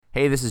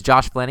Hey, this is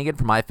Josh Flanagan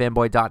from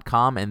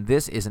myfanboy.com, and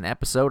this is an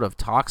episode of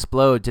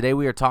Talksplode. Today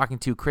we are talking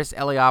to Chris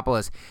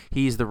Eliopoulos.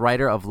 He's the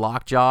writer of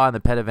Lockjaw and the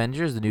Pet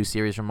Avengers, the new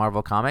series from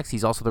Marvel Comics.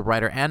 He's also the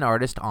writer and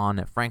artist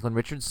on Franklin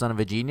Richards' Son of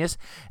a Genius,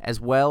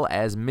 as well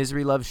as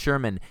Misery Loves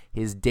Sherman,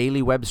 his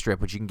daily web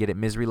strip, which you can get at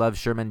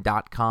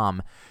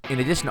miserylovessherman.com. In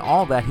addition to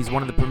all that, he's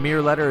one of the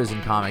premier letterers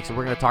in comics, and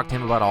we're going to talk to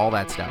him about all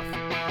that stuff.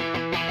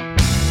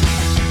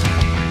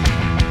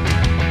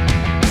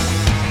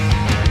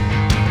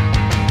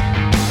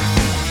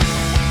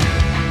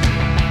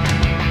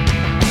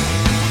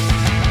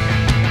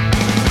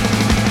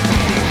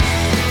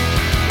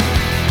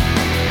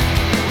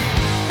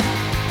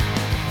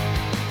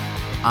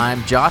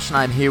 I'm Josh, and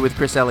I'm here with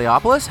Chris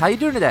Eliopoulos. How you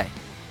doing today?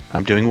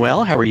 I'm doing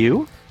well. How are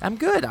you? I'm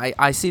good.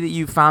 I see that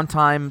you found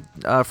time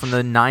from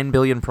the 9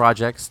 billion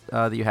projects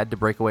that you had to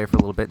break away for a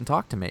little bit and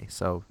talk to me.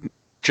 So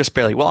just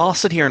barely. Well, I'll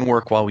sit here and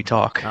work while we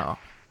talk. Oh.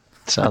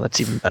 So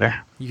that's even better.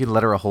 You can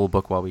letter a whole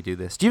book while we do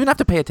this. Do you even have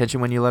to pay attention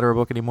when you letter a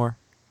book anymore?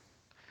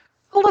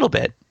 A little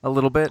bit. A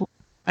little bit?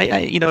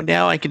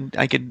 Now I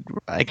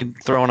can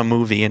throw on a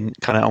movie and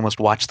kind of almost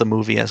watch the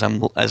movie as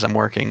I'm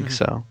working.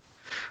 So,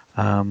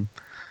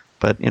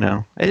 but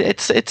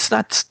it's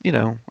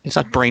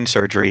not brain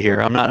surgery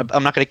here. I'm not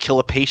going to kill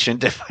a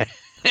patient if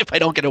I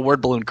don't get a word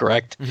balloon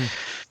correct. Mm-hmm.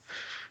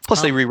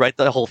 Plus, they rewrite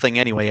the whole thing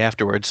anyway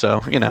afterwards.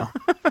 So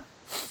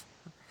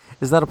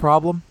Is that a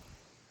problem?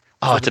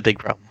 Oh, it's a big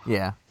problem.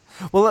 Yeah.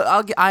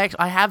 Well,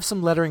 I have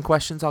some lettering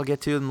questions. I'll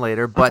get to them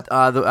later. But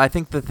I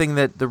think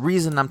the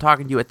reason I'm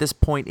talking to you at this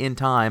point in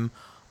time,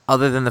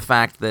 other than the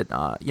fact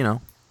that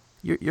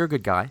you're a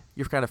good guy.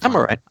 You're kind of fun. I'm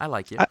all right. I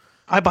like you.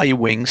 I buy you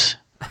wings.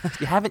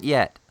 You haven't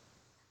yet.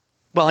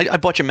 Well, I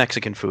bought you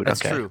Mexican food.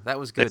 That's okay. true. That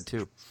was good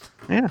too.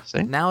 Yeah.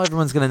 See. Now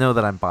everyone's gonna know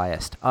that I'm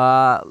biased.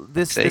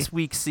 This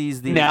week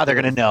sees the. Now they're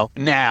gonna know.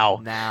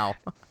 Now.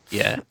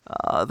 Yeah.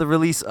 The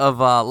release of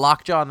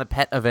Lockjaw and the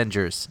Pet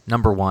Avengers #1.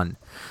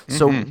 Mm-hmm.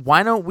 So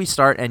why don't we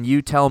start and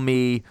you tell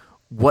me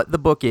what the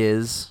book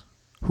is,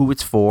 who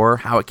it's for,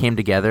 how it came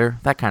together,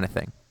 that kind of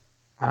thing.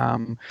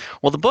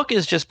 Well, the book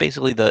is just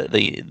basically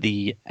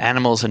the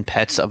animals and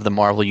pets of the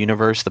Marvel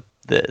universe,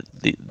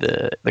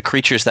 the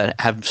creatures that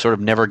have sort of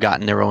never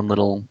gotten their own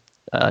little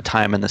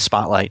time in the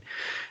spotlight,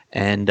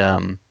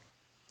 and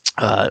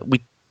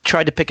we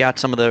tried to pick out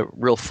some of the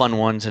real fun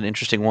ones and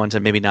interesting ones,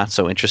 and maybe not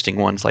so interesting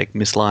ones like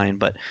Miss Lion,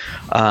 but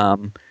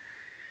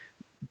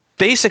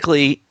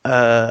basically,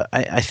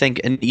 I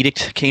think an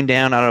edict came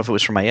down. I don't know if it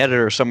was from my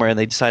editor or somewhere, and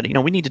they decided,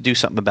 we need to do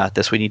something about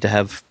this. We need to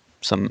have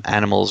some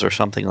animals or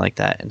something like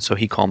that. And so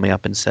he called me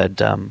up and said,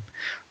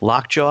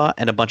 Lockjaw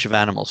and a bunch of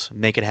animals,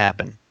 make it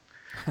happen.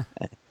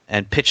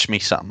 And pitched me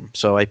something.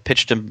 So I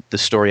pitched him the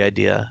story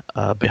idea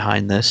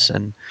behind this.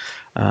 And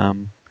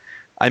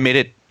I made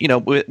it,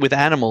 with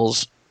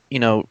animals,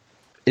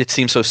 it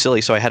seems so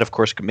silly. So I had, of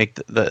course, make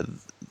the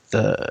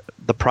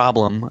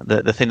problem,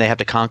 the thing they have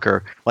to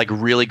conquer, like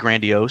really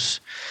grandiose.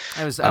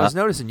 I was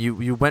noticing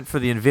you went for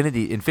the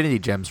infinity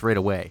gems right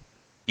away.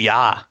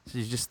 Yeah,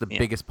 it's just the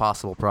biggest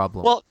possible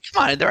problem. Well,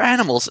 come on, they're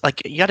animals.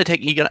 Like you got to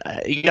take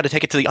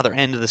it to the other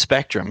end of the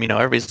spectrum.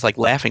 Everybody's like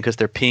laughing because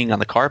they're peeing on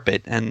the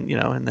carpet, and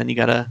and then you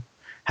got to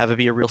have it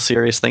be a real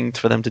serious thing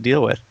for them to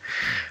deal with.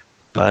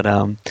 But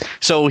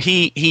so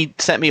he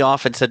sent me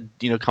off and said,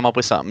 come up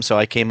with something. So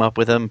I came up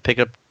with him,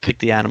 picked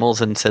the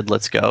animals, and said,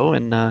 let's go.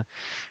 And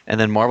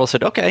then Marvel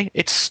said, okay,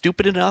 it's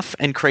stupid enough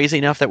and crazy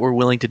enough that we're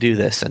willing to do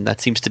this. And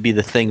that seems to be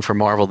the thing for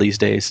Marvel these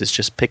days, is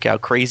just pick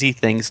out crazy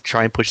things,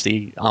 try and push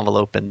the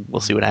envelope, and we'll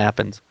see what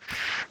happens.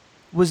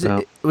 Is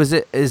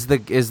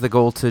the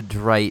goal to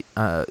write,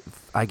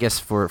 I guess,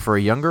 for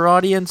a younger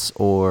audience,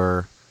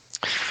 or?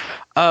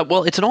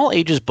 Well, it's an all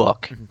ages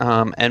book,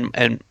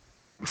 and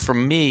for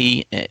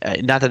me,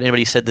 not that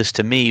anybody said this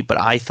to me,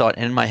 but I thought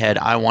in my head,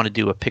 I want to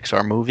do a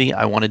Pixar movie.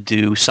 I want to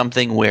do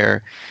something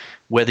where,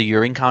 whether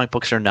you're in comic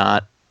books or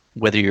not,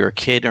 whether you're a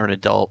kid or an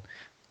adult,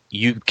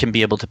 you can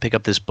be able to pick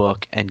up this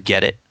book and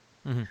get it,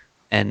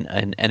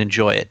 and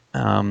enjoy it.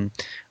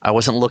 I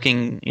wasn't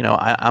looking,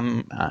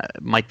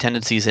 my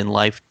tendencies in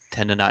life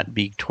tend to not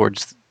be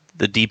towards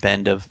the deep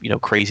end of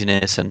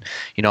craziness, and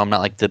I'm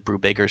not like the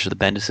Brubakers or the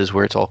Bendises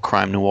where it's all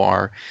crime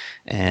noir,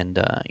 and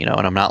and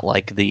I'm not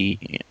like the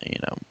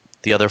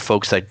other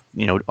folks that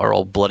are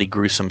all bloody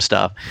gruesome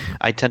stuff.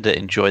 I tend to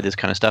enjoy this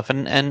kind of stuff,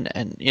 and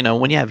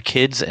when you have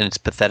kids and it's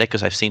pathetic,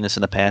 because I've seen this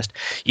in the past,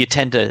 you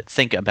tend to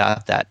think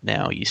about that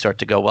now. You start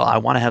to go, well, I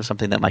want to have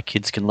something that my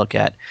kids can look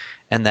at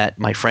and that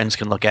my friends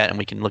can look at, and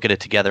we can look at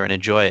it together and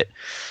enjoy it.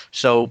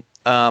 So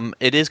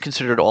it is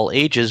considered all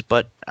ages,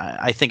 but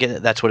I think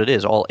that's what it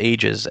is, all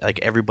ages. Like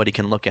everybody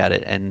can look at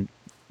it, and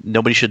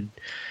nobody should,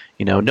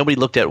 nobody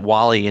looked at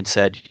WALL-E and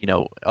said,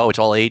 oh, it's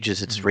all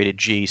ages, it's rated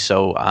G,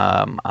 so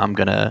I'm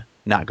gonna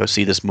not go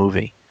see this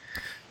movie.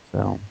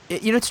 So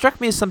it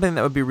struck me as something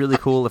that would be really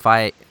cool if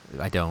I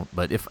don't,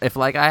 but if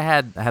like I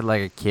had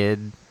like a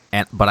kid,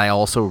 but I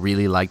also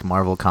really liked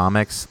Marvel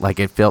Comics,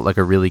 like it felt like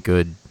a really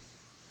good,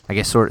 I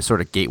guess, sort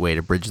of gateway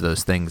to bridge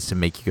those things to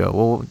make you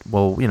go,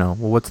 well,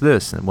 what's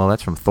this? And well,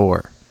 that's from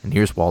Thor, and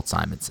here's Walt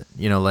Simonson.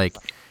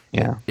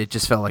 Yeah. It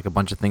just felt like a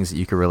bunch of things that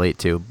you could relate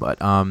to. But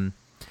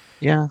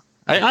Yeah,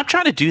 I'm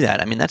trying to do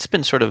that. I mean, that's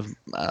been sort of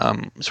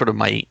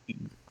my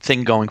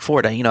thing going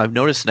forward. I've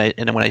noticed,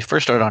 and when I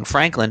first started on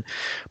Franklin,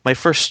 my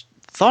first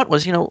thought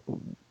was,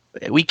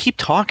 we keep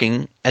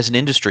talking as an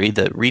industry,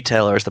 the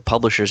retailers, the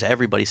publishers,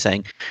 everybody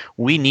saying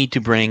we need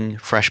to bring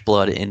fresh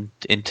blood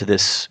into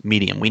this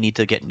medium. We need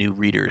to get new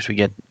readers. We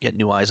get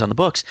new eyes on the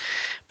books,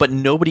 but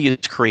nobody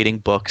is creating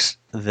books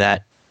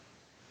that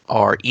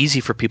are easy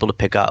for people to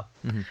pick up.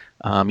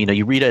 Mm-hmm.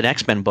 You read an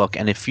X-Men book,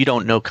 and if you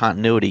don't know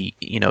continuity,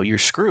 you're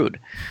screwed.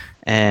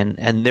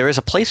 And there is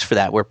a place for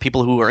that, where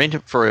people who are in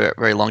it for a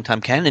very long time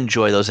can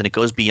enjoy those, and it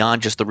goes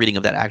beyond just the reading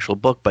of that actual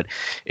book, but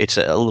it's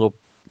a little,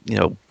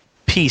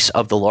 piece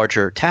of the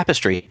larger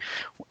tapestry.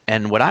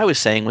 And what I was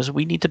saying was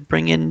we need to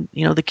bring in,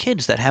 the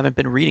kids that haven't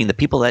been reading, the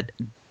people that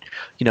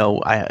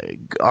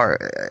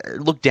are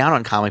look down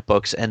on comic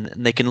books, and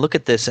they can look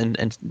at this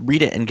and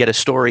read it and get a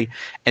story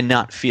and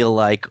not feel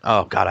like,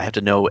 oh God, I have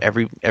to know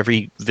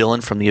every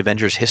villain from the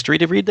Avengers history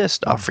to read this.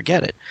 Oh,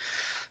 forget it.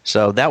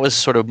 So that was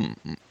sort of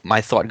my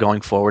thought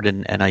going forward,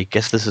 and I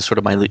guess this is sort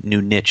of my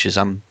new niche. Is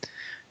I'm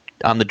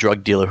the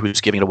drug dealer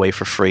who's giving it away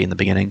for free in the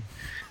beginning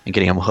and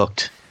getting them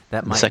hooked.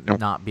 That might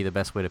not be the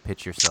best way to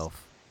pitch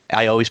yourself.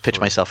 I always pitch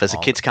myself as a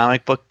kid's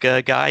comic book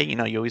guy.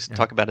 You always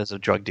talk about it as a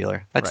drug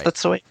dealer.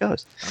 That's the way it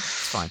goes.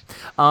 That's fine.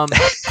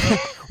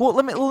 Well,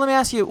 let me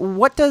ask you,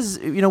 what does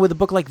with a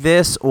book like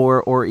this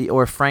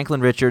or Franklin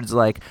Richards,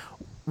 like,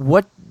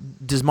 what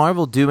does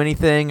Marvel do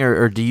anything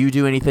or do you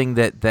do anything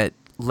that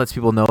lets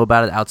people know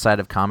about it outside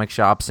of comic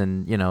shops?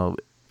 And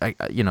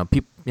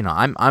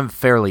I'm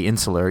fairly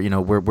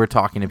insular. We're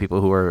talking to people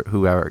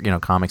who are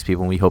comics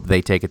people, and we hope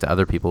they take it to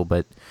other people.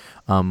 But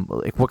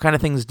like, what kind of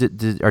things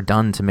are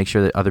done to make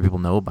sure that other people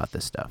know about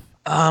this stuff?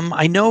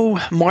 I know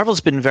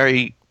Marvel's been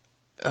been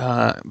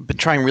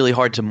trying really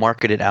hard to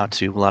market it out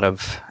to a lot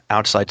of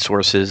outside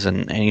sources,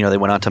 and they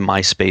went onto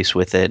MySpace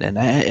with it, and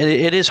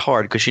it is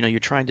hard because you're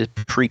trying to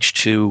preach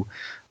to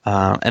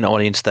an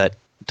audience that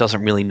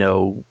doesn't really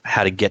know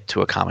how to get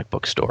to a comic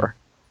book store.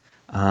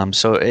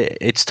 So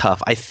it's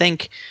tough. I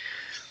think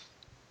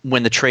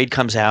when the trade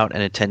comes out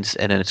and it's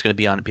going to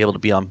be able to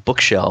be on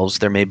bookshelves,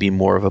 there may be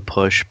more of a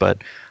push.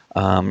 But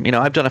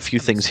I've done a few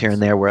things here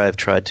and there where I've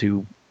tried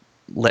to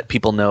let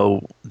people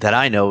know that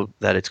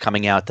it's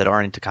coming out that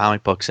aren't into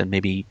comic books, and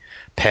maybe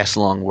pass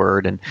along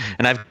word. And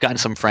I've gotten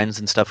some friends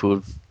and stuff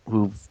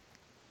who've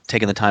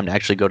taken the time to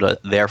actually go to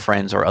their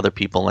friends or other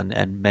people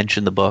and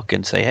mention the book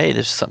and say, hey,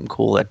 there's something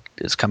cool that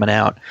is coming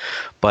out.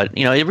 But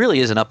it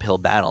really is an uphill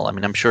battle. I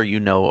mean, I'm sure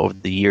over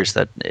the years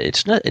that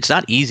it's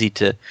not easy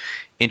to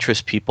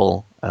interest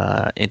people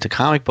into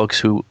comic books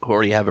who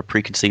already have a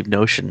preconceived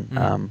notion.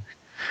 Mm-hmm.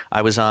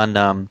 I was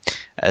on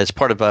as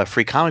part of a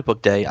Free Comic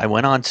Book Day, I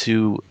went on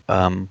to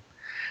the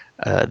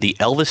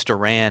Elvis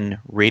Duran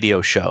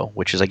radio show,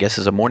 which I guess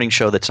is a morning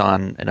show that's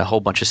on in a whole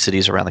bunch of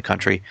cities around the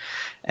country.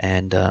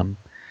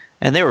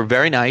 And they were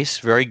very nice,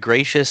 very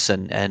gracious,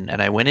 and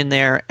I went in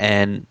there,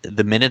 and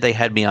the minute they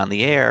had me on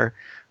the air,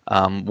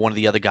 one of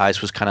the other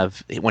guys was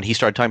when he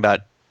started talking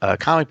about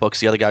comic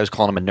books, the other guy was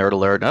calling him a nerd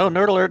alert. Oh,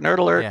 nerd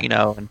alert,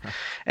 yeah.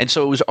 And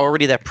so it was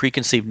already that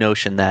preconceived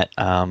notion that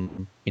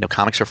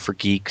comics are for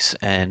geeks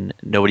and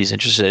nobody's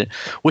interested in it,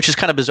 which is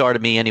kind of bizarre to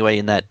me anyway,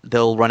 in that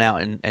they'll run out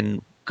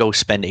and go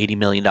spend $80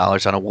 million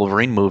on a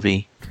Wolverine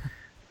movie,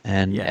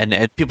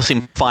 and people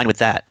seem fine with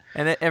that.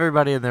 And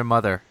everybody and their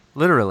mother.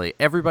 Literally,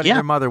 everybody and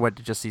their mother went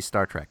to just see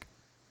Star Trek.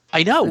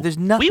 I know.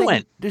 We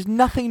went. There's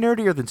nothing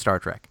nerdier than Star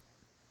Trek.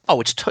 Oh,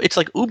 it's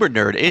like uber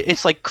nerd.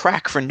 It's like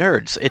crack for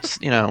nerds. It's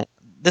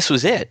this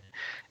was it,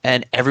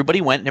 and everybody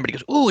went, and everybody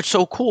goes, "Ooh, it's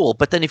so cool!"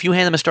 But then if you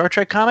hand them a Star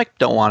Trek comic,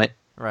 don't want it.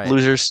 Right.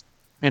 Losers.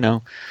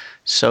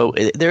 So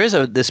there is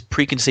this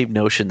preconceived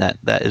notion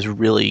that is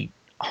really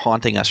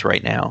haunting us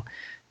right now,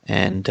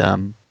 and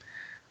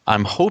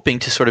I'm hoping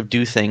to sort of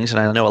do things, and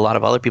I know a lot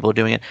of other people are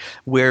doing it,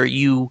 where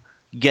you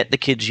get the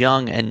kids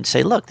young and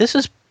say, look, this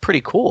is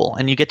pretty cool.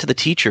 And you get to the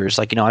teachers,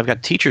 like, I've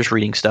got teachers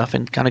reading stuff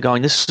and kind of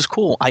going, this is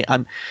cool.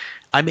 I'm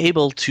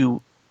able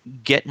to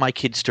get my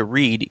kids to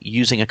read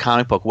using a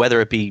comic book, whether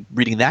it be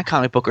reading that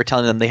comic book or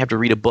telling them they have to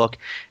read a book,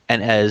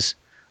 and as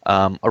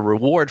a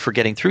reward for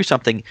getting through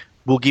something,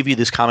 we'll give you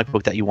this comic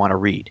book that you want to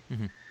read.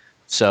 Mm-hmm.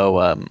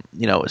 So,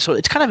 so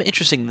it's kind of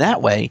interesting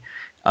that way,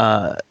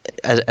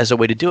 as a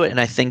way to do it. And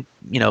I think,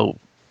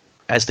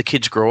 as the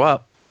kids grow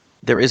up,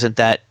 there isn't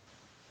that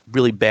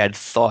really bad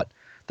thought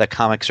that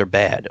comics are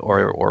bad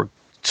or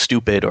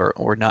stupid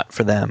or not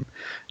for them.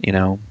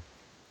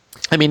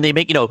 I mean, they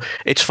make,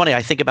 it's funny.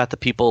 I think about the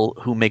people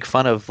who make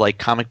fun of like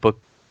comic book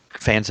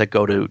fans that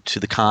go to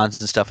the cons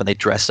and stuff, and they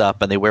dress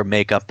up and they wear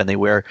makeup and they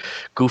wear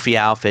goofy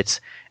outfits.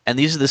 And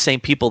these are the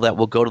same people that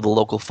will go to the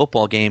local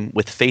football game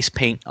with face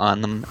paint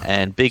on them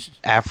and big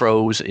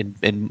afros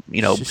and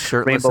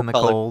shirtless in the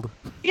cold.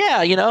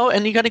 Yeah,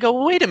 and you got to go,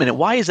 well, wait a minute,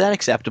 why is that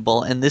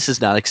acceptable and this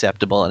is not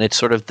acceptable? And it's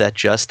sort of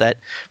that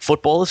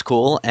football is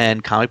cool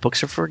and comic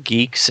books are for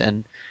geeks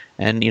and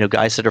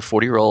guys that are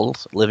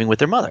 40-year-olds living with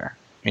their mother.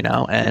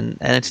 and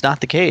it's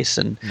not the case.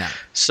 And No.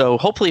 so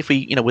hopefully if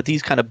we, with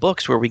these kind of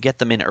books where we get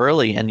them in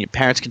early and your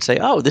parents can say,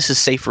 oh, this is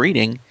safe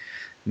reading,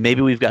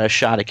 maybe we've got a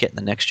shot at getting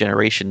the next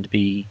generation to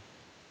be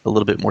a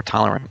little bit more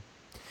tolerant.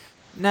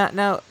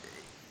 Now,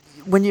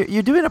 when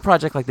you're doing a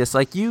project like this,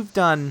 like you've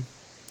done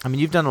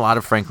a lot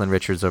of Franklin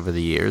Richards over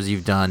the years.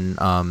 You've done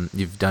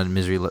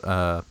Misery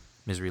Loves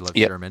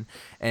Sherman,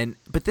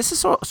 but this is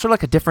sort of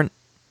like a different,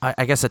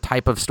 I guess, a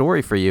type of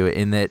story for you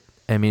in that.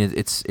 I mean,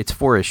 it's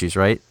 4 issues,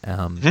 right?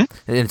 And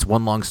it's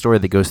one long story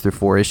that goes through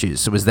 4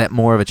 issues. So is that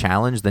more of a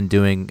challenge than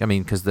doing? I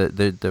mean, because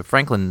the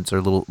Franklins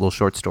are little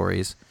short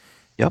stories,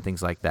 and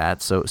things like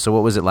that. So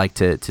what was it like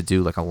to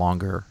do like a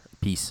longer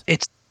piece?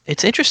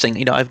 It's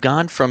interesting. I've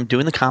gone from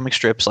doing the comic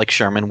strips like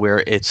Sherman,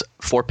 where it's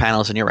 4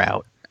 panels and you're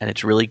out, and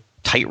it's really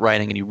tight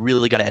writing, and you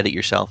really got to edit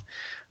yourself.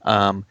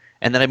 And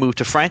then I moved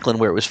to Franklin,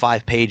 where it was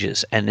 5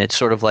 pages, and it's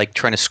sort of like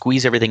trying to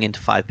squeeze everything into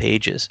 5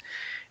 pages.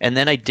 And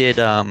then I did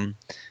a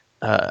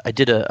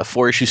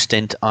 4-issue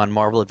stint on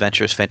Marvel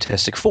Adventures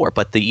Fantastic Four,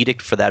 but the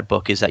edict for that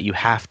book is that you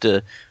have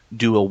to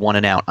do a 1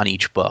 and out on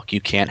each book.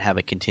 You can't have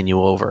it continue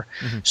over.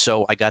 Mm-hmm.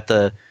 So I got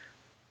a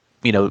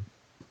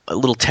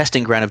little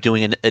testing ground of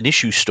doing an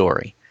issue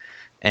story.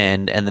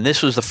 And then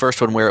this was the first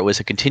one where it was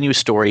a continuous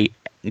story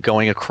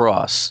going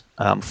across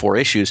 4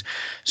 issues.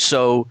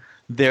 So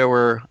there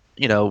were,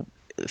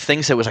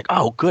 things that was like,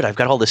 oh, good, I've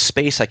got all this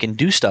space I can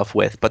do stuff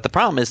with. But the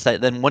problem is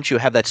that then once you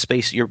have that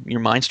space, your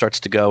mind starts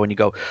to go and you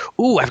go,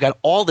 ooh, I've got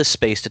all this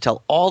space to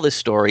tell all this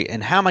story,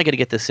 and how am I going to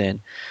get this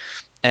in?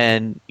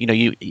 And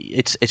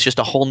it's just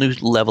a whole new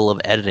level of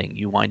editing.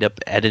 You wind up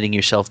editing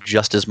yourself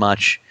just as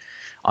much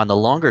on the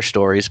longer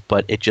stories,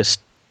 but it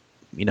just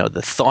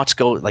the thoughts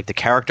go, like the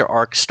character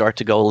arcs start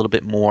to go a little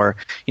bit more.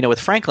 With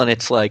Franklin,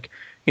 it's like,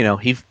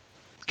 he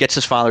gets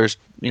his father's,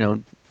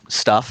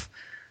 stuff.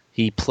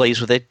 He plays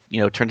with it,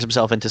 turns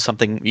himself into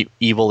something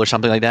evil or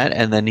something like that,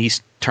 and then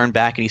he's turned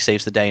back and he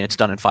saves the day, and it's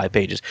done in 5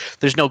 pages.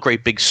 There's no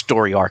great big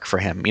story arc for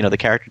him. The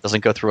character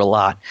doesn't go through a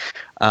lot.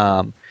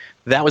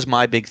 That was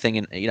my big thing,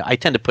 and I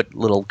tend to put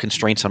little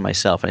constraints on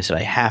myself, and I said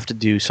I have to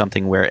do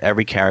something where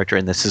every character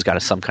in this has got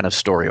some kind of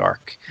story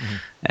arc,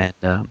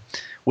 and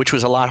which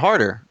was a lot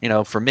harder,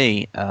 for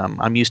me.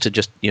 I'm used to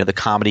just, the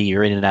comedy,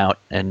 you're in and out,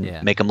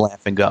 and make them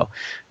laugh and go.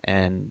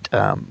 And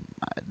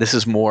this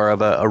is more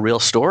of a real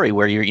story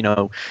where you're,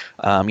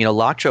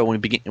 Lockjaw,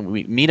 when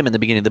we meet him in the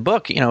beginning of the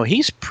book,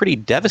 he's pretty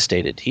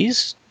devastated.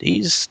 He's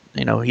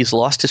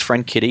lost his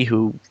friend Kitty,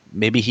 who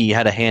maybe he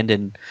had a hand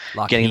in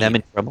getting them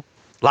in trouble.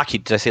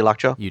 Lockheed, did I say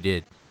Lockjaw? You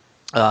did.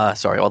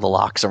 Sorry, all the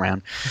locks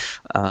around.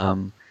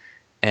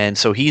 And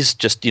so he's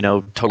just,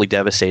 totally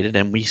devastated,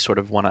 and we sort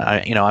of want to,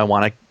 I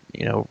want to,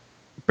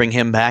 bring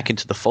him back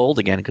into the fold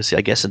again, because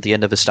I guess at the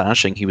end of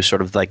Astonishing, he was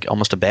sort of like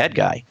almost a bad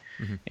guy,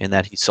 in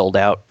that he sold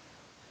out,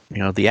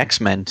 the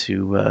X-Men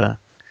to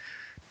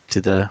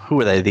the, who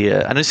were they?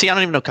 I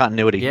don't even know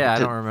continuity. Yeah, I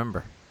don't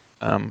remember.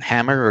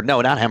 Hammer, or no,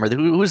 not Hammer.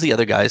 Who's the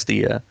other guys?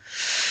 The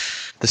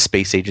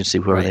space agency,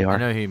 whoever they are. I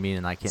know who you mean,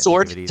 and I can't.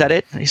 Sword? Think of it Is that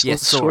it?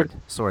 Yes,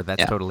 Sword.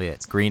 That's totally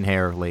it. Green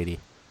hair lady.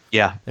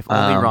 Yeah. If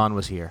only Ron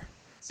was here.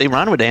 See,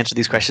 Ron would answer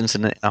these questions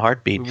in a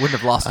heartbeat. We wouldn't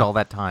have lost all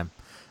that time.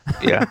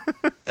 Yeah.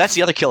 That's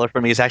the other killer for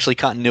me, is actually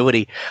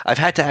continuity. I've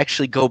had to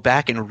actually go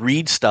back and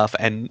read stuff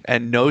and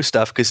know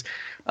stuff, because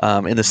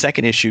in the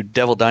second issue,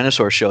 Devil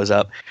Dinosaur shows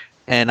up,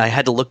 and I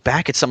had to look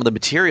back at some of the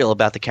material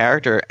about the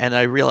character, and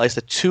I realized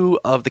that 2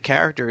 of the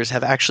characters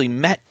have actually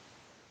met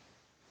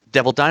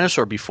Devil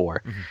Dinosaur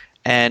before.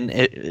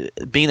 And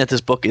being that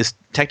this book is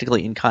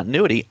technically in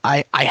continuity,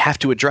 I have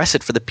to address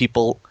it for the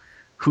people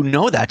who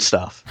know that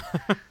stuff.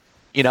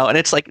 And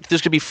it's like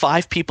there's going to be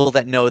 5 people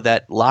that know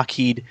that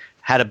Lockheed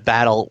had a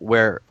battle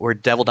where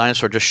Devil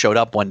Dinosaur just showed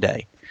up one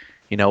day,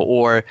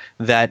 or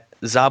that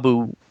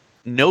Zabu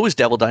knows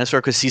Devil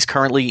Dinosaur because he's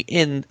currently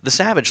in the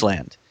Savage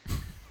Land,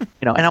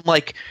 and I'm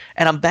like,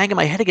 and I'm banging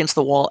my head against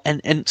the wall,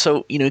 and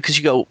so because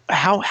you go,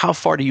 how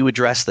far do you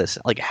address this?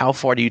 Like, how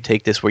far do you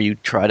take this where you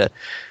try to,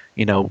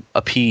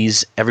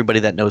 appease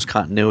everybody that knows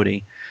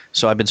continuity?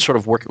 So I've been sort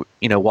of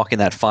walking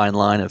that fine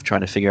line of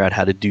trying to figure out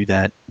how to do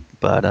that,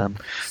 but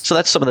so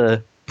that's some of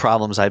the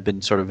problems I've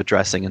been sort of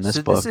addressing in this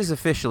book. This is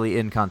officially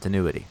in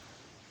continuity.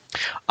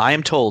 I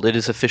am told it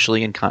is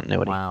officially in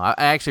continuity. Wow,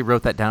 I actually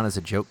wrote that down as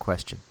a joke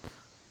question.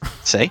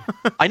 See?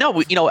 I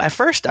know, at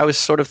first I was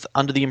sort of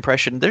under the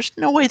impression there's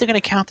no way they're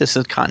going to count this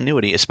as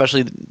continuity,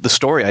 especially the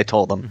story I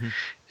told them.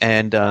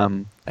 And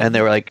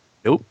they were like,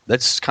 nope,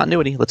 that's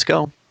continuity, let's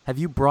go. Have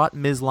you brought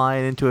Ms.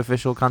 Lion into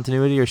official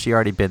continuity, or has she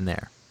already been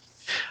there?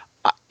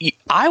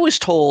 I was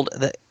told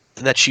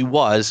that she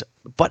was,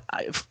 but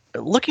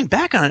looking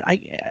back on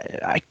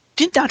it, I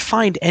did not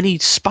find any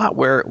spot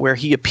where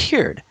he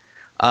appeared.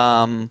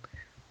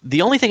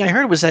 The only thing I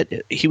heard was that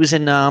he was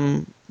in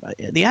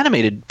the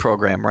animated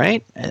program,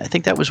 right? I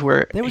think that was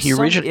where there was he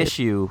originally. Some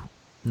issue,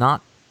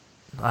 not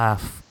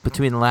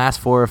between the last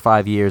 4 or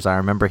 5 years, I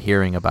remember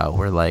hearing about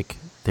where like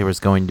there was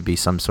going to be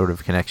some sort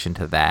of connection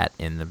to that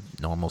in the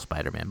normal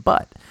Spider-Man,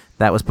 but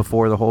that was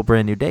before the whole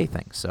Brand New Day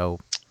thing. So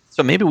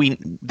So maybe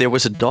there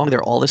was a dog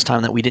there all this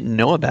time that we didn't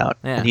know about,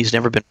 Yeah. and he's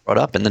never been brought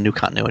up in the new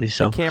continuity.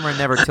 So The camera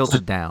never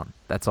tilted down.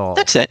 That's all.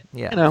 that's it.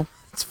 Yeah.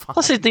 It's fine.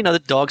 Plus,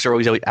 the dogs are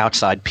always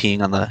outside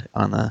peeing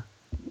on the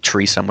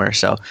tree somewhere.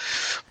 So,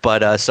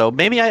 but so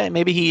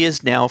maybe he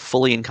is now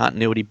fully in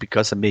continuity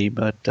because of me.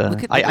 But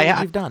Look at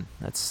what you've done.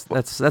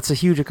 That's a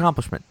huge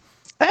accomplishment.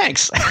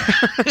 Thanks.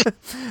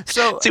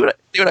 So see what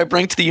I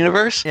bring to the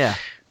universe. Yeah.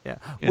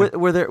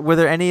 Were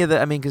there any of the?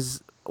 I mean,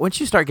 because once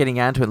you start getting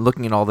into it and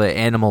looking at all the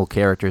animal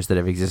characters that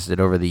have existed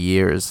over the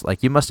years,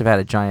 like you must have had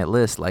a giant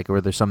list. Like, were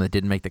there some that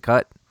didn't make the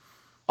cut?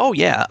 Oh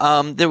yeah,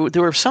 there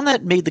were some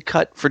that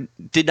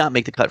did not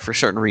make the cut for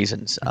certain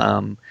reasons.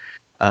 There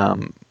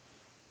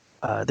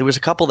was a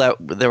couple that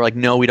they were like,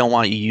 no, we don't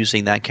want you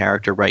using that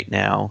character right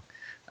now.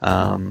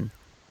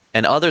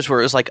 And others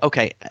were, it was like,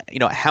 okay,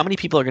 how many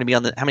people are going to be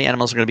how many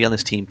animals are going to be on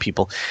this team,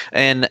 people,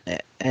 and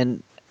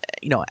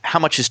how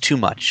much is too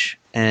much?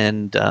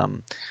 And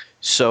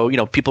so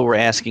people were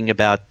asking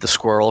about the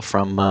squirrel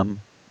from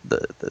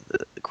the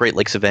Great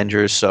Lakes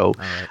Avengers, so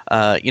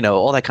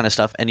all that kind of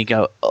stuff. And you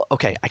go,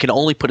 okay, I can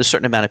only put a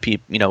certain amount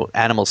of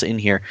animals in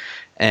here,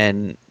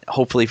 and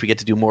hopefully if we get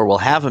to do more, we'll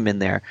have them in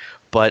there.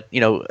 But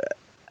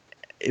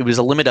it was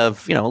a limit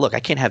of, look, I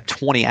can't have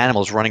 20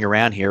 animals running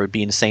around here. It would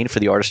be insane for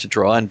the artist to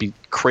draw and be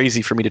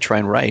crazy for me to try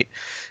and write.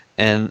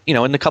 And,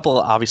 and a couple,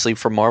 obviously,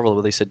 for Marvel,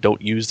 where they said,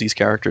 don't use these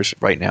characters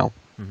right now.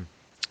 Mm-hmm.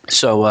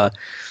 So,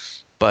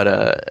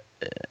 but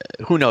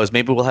who knows?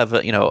 Maybe we'll have,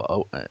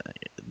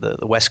 the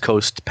West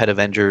Coast Pet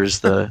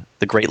Avengers, the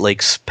Great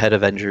Lakes Pet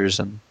Avengers,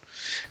 and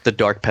the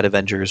Dark Pet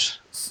Avengers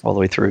all the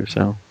way through.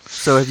 So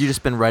have you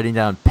just been writing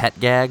down pet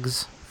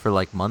gags for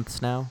like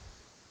months now?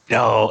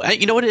 No,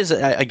 you know what it is?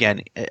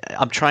 Again,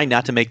 I'm trying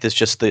not to make this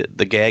just the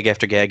gag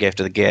after gag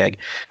after the gag.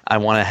 I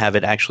want to have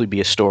it actually be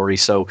a story.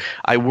 So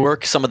I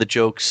work some of the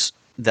jokes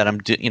that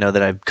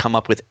that I've come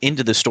up with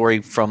into the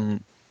story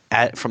from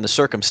the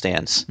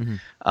circumstance,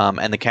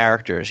 and the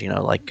characters.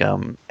 Like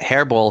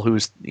Hairball,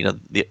 who's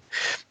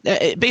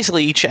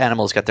basically each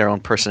animal's got their own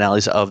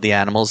personalities of the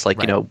animals. Like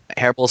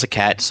Hairball's a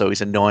cat, so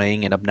he's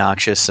annoying and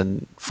obnoxious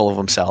and full of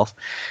himself,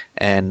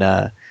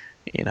 and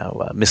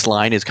Miss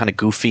Line is kind of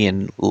goofy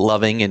and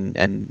loving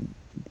and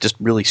just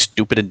really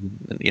stupid,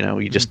 and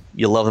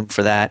you love them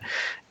for that.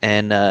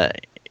 And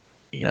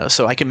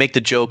so I can make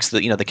the jokes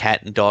that the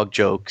cat and dog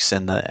jokes,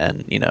 and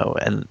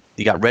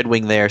you got Red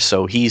Wing there,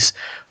 so he's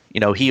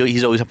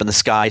he's always up in the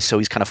sky, so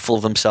he's kind of full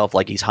of himself,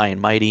 like he's high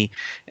and mighty,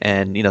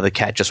 and the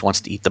cat just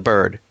wants to eat the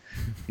bird.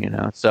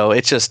 So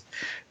it's just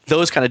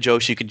those kind of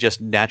jokes you can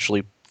just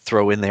naturally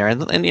throw in there,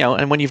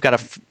 and when you've got a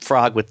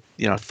frog with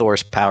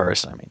Thor's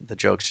powers, I mean, the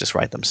jokes just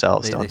write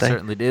themselves, don't they?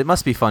 Certainly do. It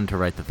must be fun to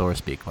write the Thor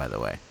speak, by the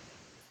way.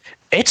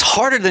 It's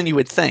harder than you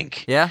would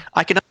think. Yeah,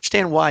 I can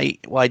understand why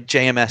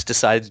JMS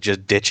decided to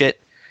just ditch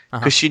it,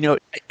 because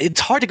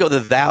it's hard to go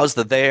the thous,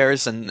 the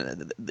theirs,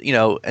 and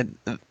and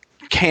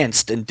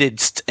canst and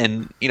didst,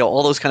 and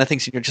all those kind of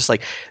things. And you're just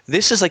like,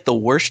 this is like the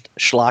worst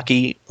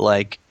schlocky,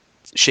 like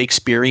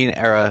Shakespearean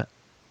era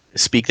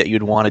speak that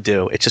you'd want to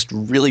do. It's just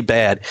really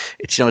bad.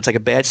 It's it's like a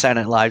bad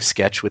Saturday Night Live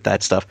sketch with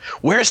that stuff.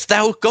 Where'st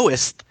thou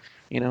goest?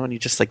 And you're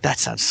just like, that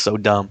sounds so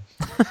dumb.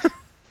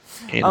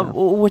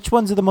 Which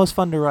ones are the most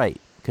fun to write?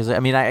 Because I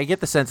mean, I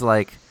get the sense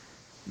like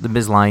the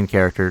Ms. Line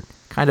character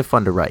kind of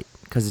fun to write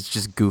because it's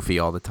just goofy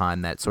all the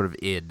time. That sort of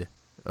id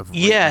of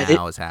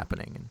now is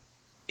happening.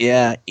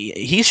 Yeah,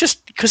 he's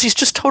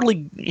just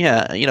totally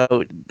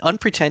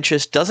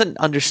unpretentious, doesn't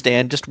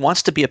understand, just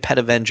wants to be a pet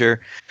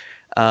Avenger.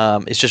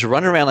 Is just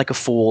running around like a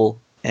fool,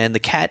 and the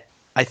cat,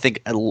 I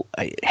think,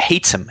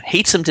 hates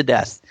him to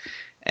death,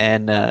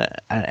 and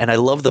I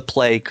love the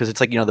play because it's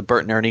like the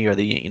Bert and Ernie or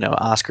the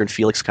Oscar and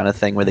Felix kind of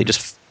thing where they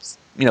just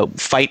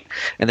fight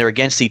and they're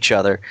against each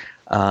other.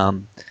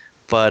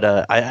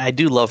 But I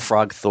do love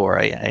Frog Thor.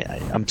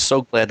 I'm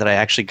so glad that I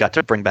actually got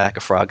to bring back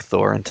a Frog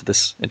Thor into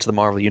the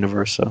Marvel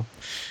universe. So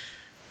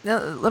now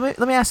let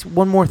me ask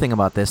one more thing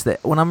about this.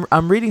 That when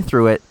I'm reading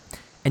through it,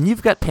 and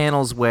you've got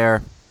panels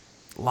where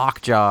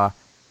Lockjaw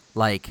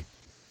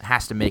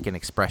has to make an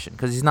expression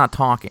because he's not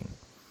talking.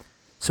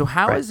 So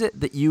how is it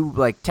that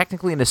you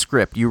technically in a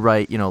script you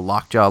write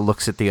Lockjaw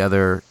looks at the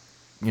other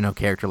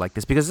character like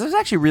this, because it's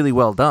actually really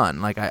well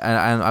done. Like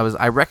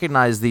I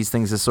recognize these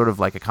things as sort of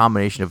like a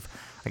combination of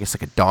I guess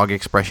like a dog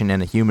expression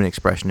and a human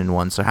expression in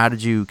one. So how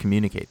did you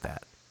communicate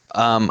that?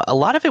 A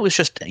lot of it was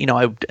just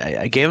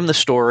I gave him the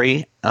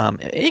story.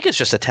 Ig is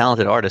just a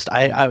talented artist.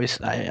 I was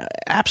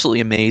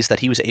absolutely amazed that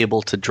he was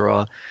able to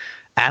draw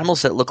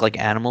animals that look like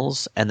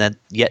animals, and then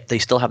yet they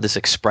still have this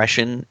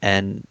expression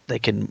and they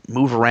can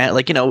move around.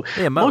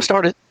 Most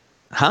artists,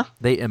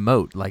 they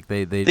emote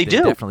they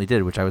do. Definitely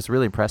did, which I was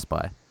really impressed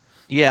by.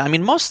 Yeah, I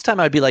mean, most of the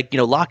time I'd be like,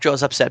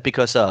 Lockjaw's upset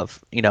because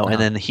of, and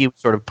then he would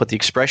sort of put the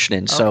expression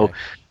in. So,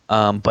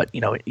 but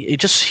he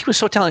was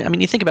so talented. I mean,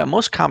 you think about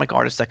most comic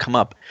artists that come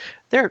up,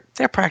 they're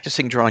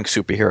practicing drawing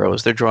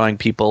superheroes. They're drawing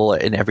people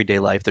in everyday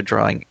life. They're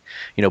drawing,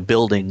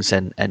 buildings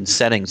and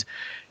settings.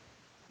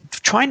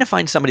 Trying to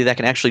find somebody that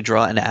can actually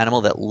draw an animal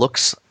that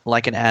looks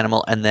like an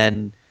animal and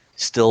then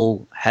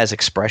still has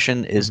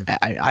expression is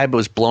I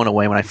was blown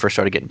away when I first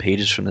started getting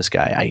pages from this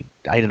guy.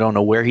 I don't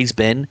know where he's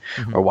been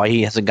or why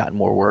he hasn't gotten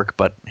more work,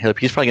 but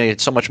he's probably going to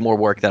get so much more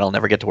work that I'll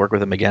never get to work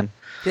with him again.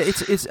 Yeah,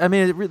 it's. I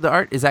mean, the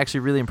art is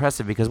actually really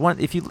impressive because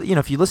if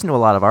you listen to a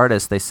lot of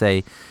artists, they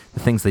say the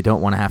things they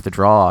don't want to have to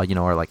draw,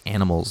 are like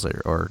animals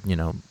or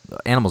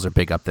animals are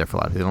big up there for a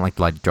lot of people. They don't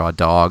like to draw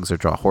dogs or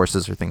draw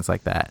horses or things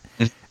like that.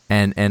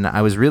 And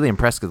I was really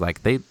impressed because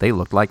like they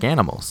looked like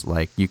animals.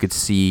 Like you could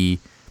see,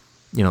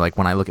 like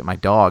when I look at my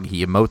dog,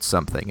 he emotes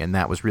something, and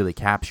that was really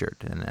captured,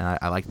 and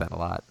I like that a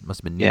lot. It must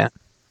have been neat. Yeah.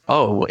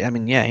 Oh, I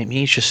mean, yeah,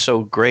 he's just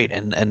so great,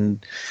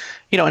 and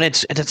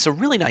it's a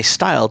really nice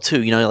style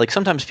too. Like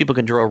sometimes people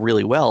can draw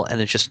really well,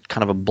 and it's just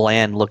kind of a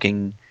bland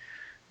looking,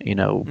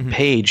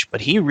 page.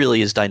 But he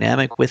really is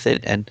dynamic with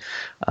it, and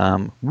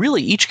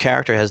really each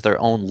character has their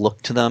own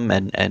look to them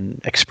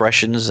and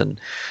expressions.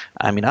 And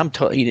I mean,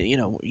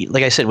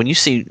 like I said, when you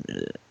see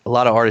a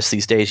lot of artists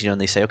these days, and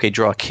they say, okay,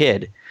 draw a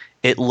kid.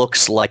 It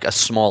looks like a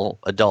small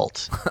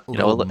adult,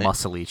 little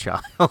muscly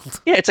child.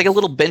 Yeah, it's like a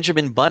little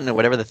Benjamin Button or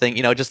whatever the thing,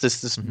 just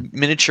this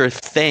miniature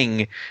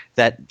thing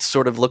that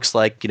sort of looks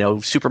like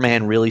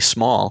Superman really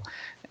small,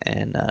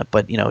 and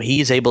but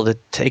he's able to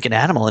take an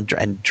animal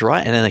and draw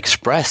it and then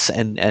express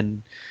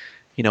and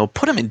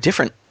put him in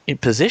different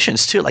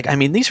positions too. Like I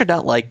mean, these are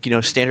not like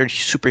standard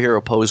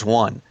superhero pose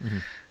one.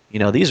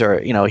 These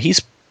are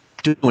he's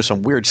doing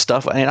some weird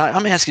stuff, and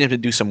I'm asking him to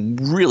do some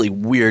really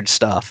weird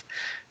stuff.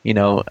 In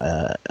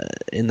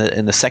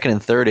the second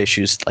and third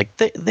issues, like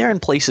they're in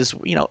places,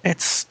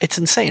 it's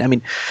insane. I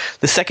mean,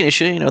 the second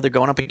issue, they're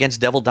going up against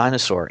Devil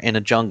Dinosaur in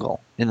a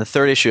jungle. In the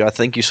third issue, I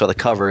think you saw the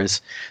cover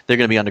is they're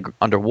going to be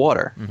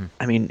underwater.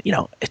 I mean,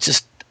 it's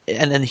just,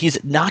 and then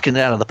he's knocking it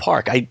out of the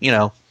park. I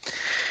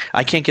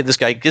can't get this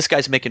guy. This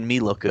guy's making me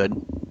look good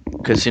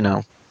because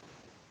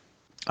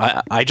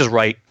I just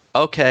write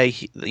okay,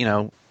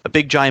 a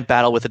big giant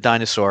battle with a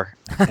dinosaur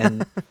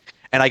and.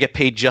 And I get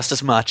paid just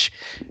as much,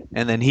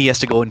 and then he has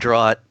to go and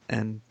draw it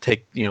and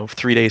take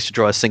 3 days to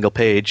draw a single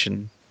page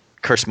and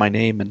curse my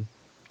name and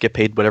get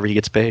paid whatever he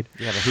gets paid.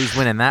 Yeah, but who's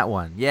winning that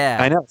one? Yeah,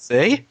 I know.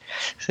 See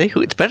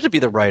who? It's better to be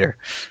the writer.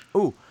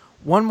 Ooh,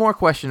 one more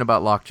question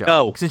about Lockjaw.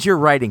 Oh, since you're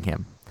writing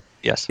him,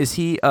 yes, is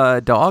he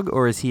a dog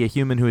or is he a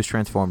human who is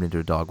transformed into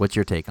a dog? What's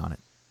your take on it?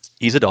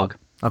 He's a dog.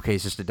 Okay,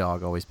 he's just a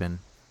dog. Always been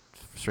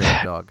straight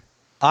up dog.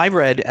 I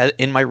read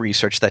in my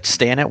research that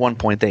Stan at one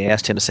point they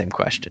asked him the same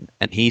question,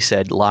 and he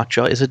said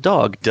Lockjaw is a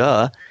dog,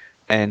 duh.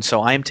 And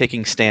so I am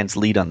taking Stan's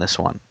lead on this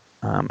one.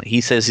 He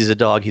says he's a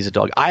dog. He's a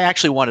dog. I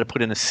actually wanted to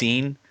put in a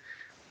scene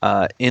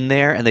in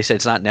there, and they said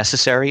it's not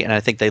necessary. And I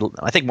think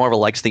Marvel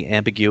likes the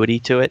ambiguity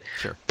to it.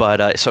 Sure.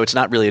 But so it's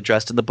not really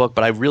addressed in the book.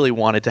 But I really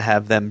wanted to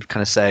have them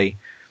kind of say,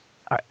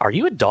 "Are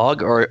you a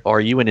dog or are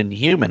you an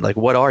inhuman? Like,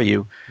 what are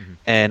you?"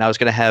 And I was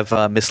going to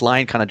have Miss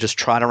Lion kind of just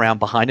trot around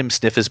behind him,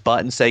 sniff his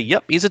butt, and say,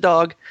 "Yep, he's a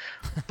dog."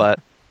 But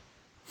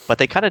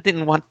they kind of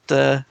didn't want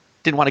to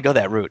go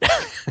that route.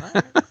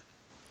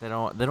 They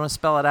don't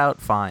spell it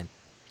out. Fine.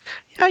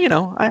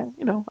 Yeah,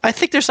 I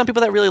think there's some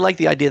people that really like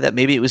the idea that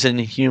maybe it was an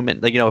inhuman,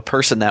 like a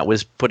person that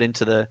was put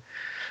into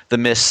the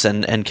mists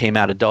and came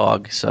out a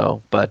dog.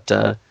 So, but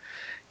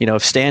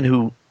if Stan,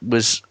 who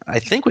I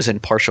think was in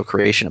partial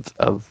creation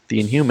of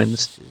the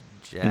Inhumans,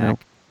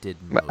 Jack did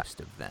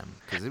most of them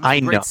because it was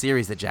a great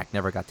series that Jack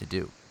never got to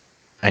do.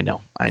 I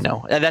know,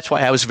 and that's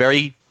why I was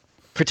very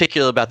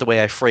particular about the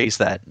way I phrased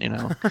that.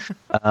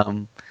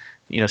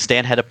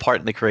 Stan had a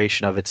part in the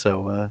creation of it,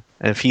 so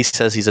if he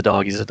says he's a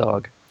dog, he's a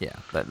dog. Yeah,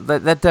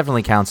 that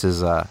definitely counts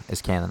as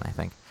canon, I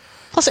think.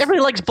 Plus,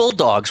 everybody likes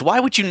bulldogs.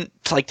 Why would you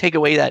take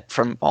away that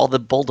from all the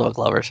bulldog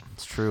lovers?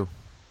 It's true.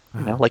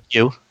 Like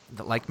you.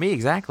 Like me,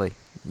 exactly.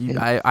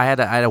 I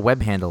had a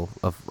web handle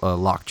of a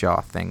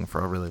Lockjaw thing for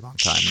a really long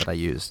time that I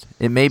used.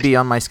 It may be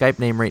on my Skype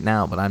name right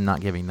now, but I'm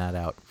not giving that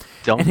out.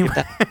 Don't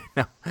anyway,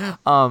 do that.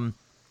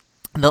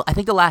 No. I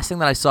think the last thing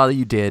that I saw that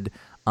you did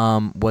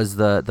was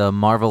the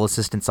Marvel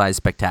Assistant Size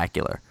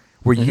Spectacular,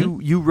 where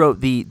you wrote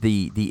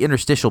the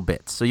interstitial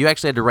bits. So you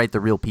actually had to write the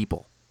real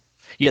people.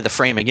 Yeah, the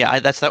framing. Yeah,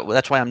 that's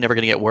why I'm never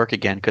going to get work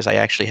again, because I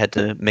actually had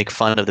to make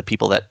fun of the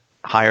people that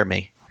hire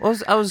me. Well,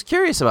 I was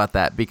curious about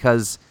that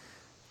because.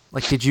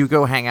 Like, did you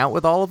go hang out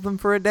with all of them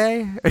for a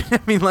day? I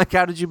mean, like,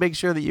 how did you make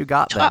sure that you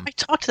got them? I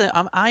talked to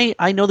them.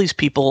 I know these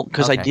people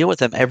because I deal with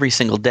them every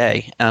single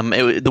day.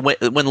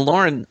 When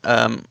Lauren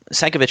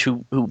Sankovic,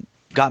 who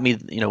got me,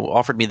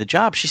 offered me the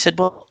job, she said,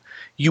 "Well,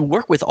 you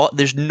work with all.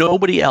 There's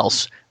nobody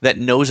else that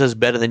knows us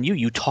better than you.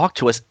 You talk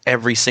to us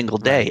every single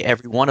day,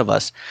 every one of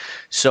us.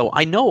 So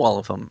I know all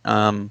of them.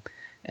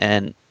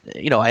 And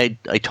I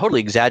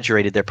totally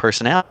exaggerated their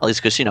personalities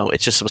because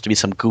it's just supposed to be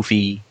some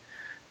goofy,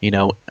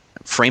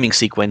 framing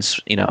sequence,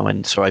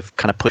 and so I've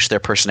kind of pushed their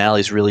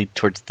personalities really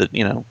towards the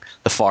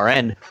far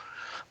end.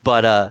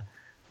 But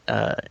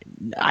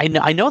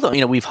I know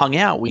that we've hung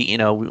out.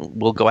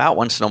 We'll go out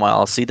once in a while.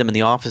 I'll see them in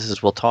the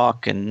offices. We'll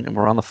talk, and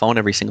we're on the phone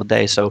every single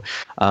day. So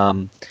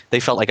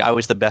they felt like I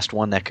was the best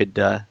one that could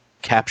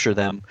capture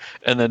them.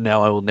 And then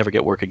now I will never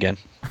get work again.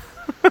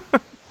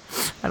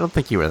 I don't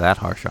think you were that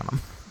harsh on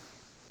them.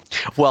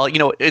 Well,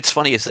 it's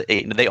funny is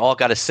they all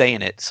got a say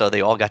in it, so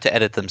they all got to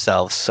edit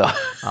themselves. So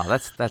Oh,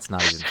 that's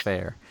not even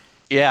fair.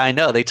 yeah, I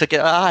know they took it.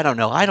 I don't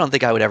know. I don't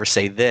think I would ever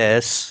say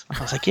this. I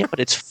was like, yeah, but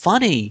it's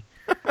funny.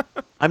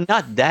 I'm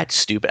not that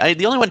stupid.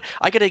 The only one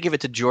I gotta give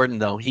it to Jordan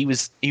though. He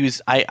was.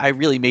 I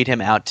really made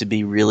him out to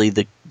be really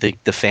the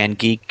fan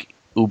geek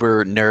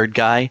uber nerd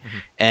guy,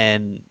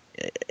 and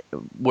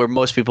where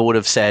most people would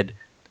have said,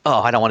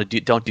 "Oh, I don't want to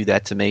don't do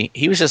that to me."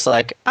 He was just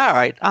like, "All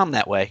right, I'm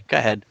that way. Go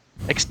ahead.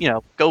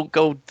 Go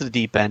to the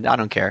deep end. I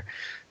don't care."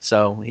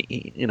 So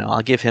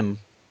I'll give him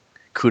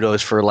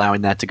kudos for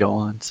allowing that to go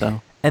on.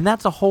 So. And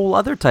that's a whole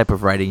other type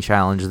of writing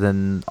challenge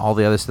than all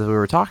the other stuff we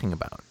were talking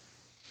about.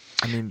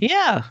 I mean,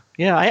 yeah.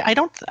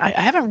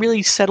 I haven't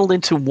really settled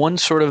into one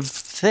sort of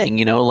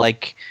thing.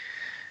 Like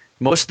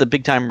most of the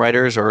big time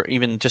writers, or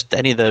even just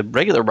any of the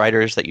regular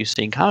writers that you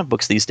see in comic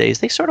books these days,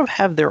 they sort of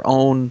have their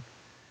own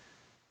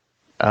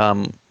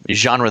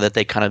genre that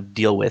they kind of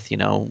deal with. You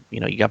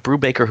got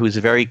Brubaker, who's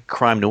very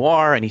crime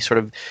noir, and it's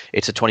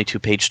a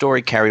 22-page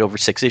story carried over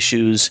 6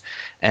 issues,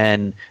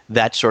 and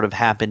that sort of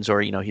happens.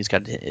 Or he's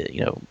got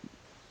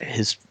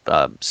his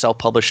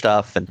self-published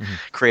stuff and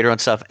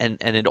creator-owned stuff,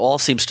 and it all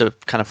seems to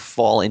kind of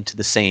fall into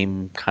the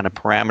same kind of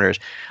parameters.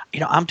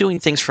 I'm doing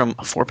things from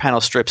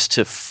 4-panel strips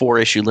to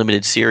 4-issue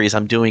limited series.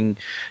 I'm doing,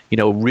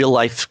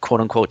 real-life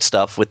quote-unquote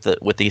stuff with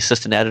the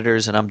assistant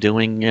editors, and I'm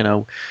doing,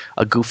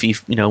 a goofy,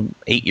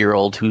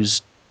 8-year-old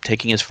who's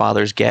taking his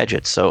father's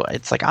gadgets. So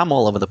it's like I'm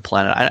all over the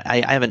planet.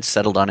 I haven't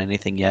settled on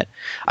anything yet.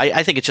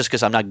 I think it's just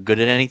because I'm not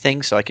good at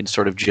anything, so I can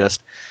sort of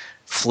just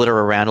flitter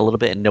around a little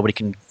bit, and nobody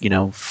can,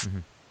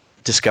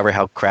 discover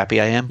how crappy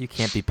I am. You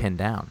can't be pinned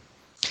down.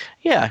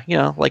 Yeah,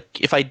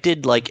 like if I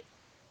did like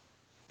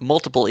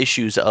multiple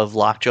issues of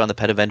Lockjaw and the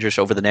Pet Avengers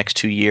over the next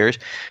 2 years,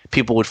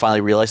 people would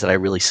finally realize that I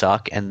really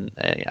suck and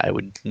I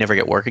would never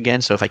get work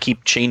again. So if I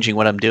keep changing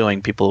what I'm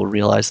doing, people won't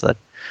realize that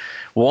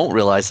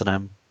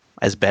I'm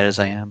as bad as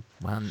I am.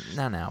 Well,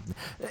 no.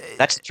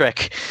 That's the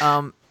trick.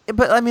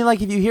 But I mean,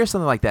 like, if you hear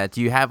something like that,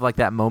 do you have like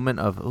that moment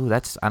of, "Ooh,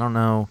 I don't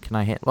know, can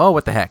I hit? Oh,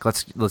 what the heck?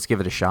 Let's give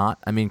it a shot."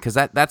 I mean, because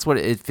that's what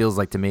it feels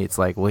like to me. It's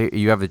like, well,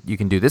 you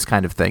can do this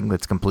kind of thing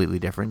that's completely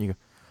different. You go,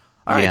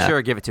 all right,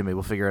 sure, give it to me.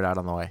 We'll figure it out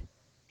on the way.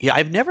 Yeah,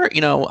 I've never,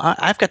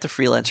 I've got the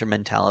freelancer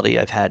mentality.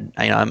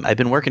 I've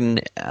been working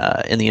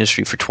in the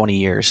industry for 20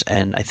 years,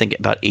 and I think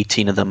about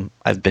 18 of them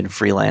I've been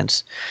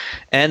freelance.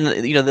 And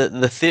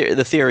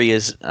the theory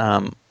is.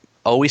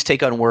 Always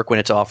take on work when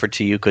it's offered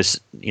to you,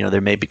 because there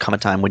may become a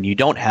time when you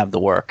don't have the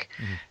work,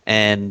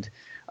 and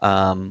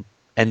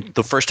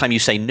the first time you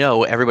say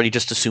no, everybody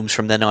just assumes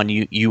from then on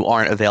you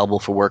aren't available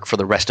for work for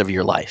the rest of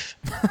your life.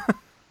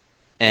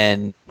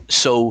 And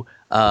so,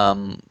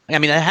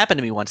 that happened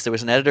to me once. There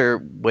was an editor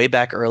way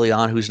back early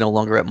on who's no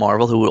longer at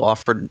Marvel who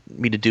offered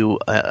me to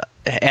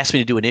asked me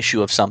to do an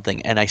issue of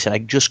something, and I said I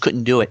just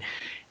couldn't do it.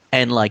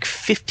 And like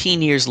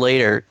 15 years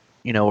later.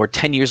 Or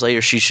 10 years later,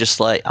 she's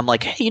just like, I'm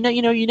like, hey,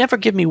 you never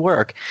give me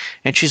work.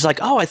 And she's like,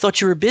 oh, I thought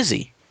you were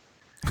busy.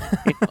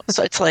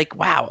 So it's like,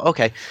 wow,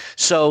 okay.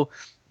 So,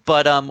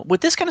 but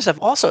with this kind of stuff,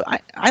 also,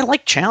 I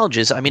like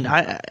challenges. I mean,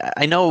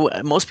 I know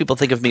most people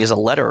think of me as a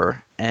letterer,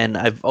 and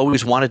I've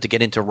always wanted to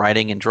get into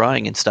writing and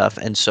drawing and stuff.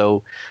 And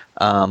so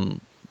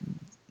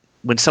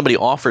when somebody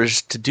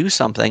offers to do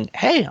something,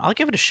 hey, I'll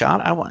give it a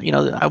shot. I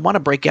want to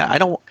break out. I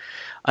don't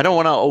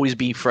want to always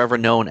be forever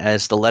known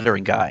as the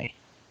lettering guy.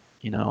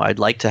 I'd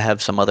like to have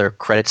some other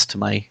credits to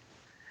my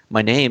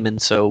name,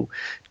 and so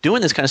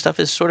doing this kind of stuff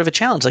is sort of a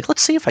challenge. Like,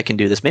 let's see if I can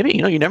do this. Maybe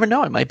you never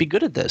know. I might be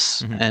good at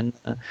this. And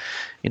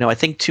I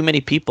think too many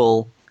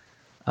people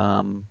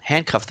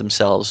handcuff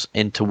themselves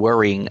into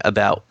worrying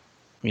about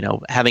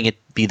having it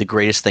be the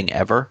greatest thing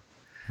ever.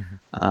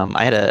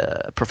 I had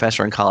a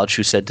professor in college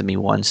who said to me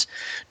once,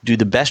 "Do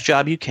the best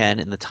job you can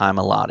in the time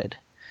allotted."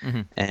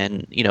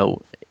 And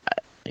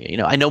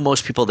I know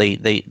most people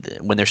they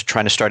when they're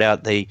trying to start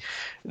out, they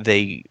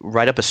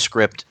write up a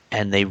script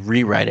and they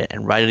rewrite it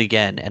and write it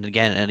again and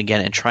again and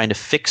again, and trying to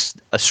fix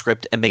a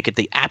script and make it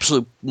the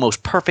absolute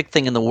most perfect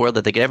thing in the world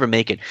that they could ever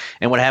make it.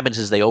 And what happens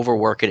is they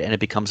overwork it and it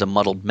becomes a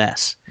muddled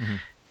mess.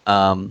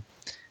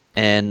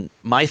 And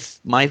my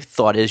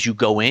thought is, you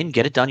go in,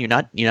 get it done. You're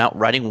not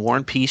writing War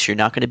and Peace. You're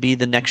not going to be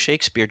the next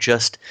Shakespeare.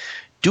 Just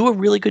do a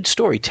really good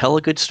story, tell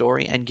a good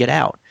story, and get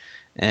out.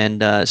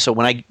 And so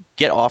when I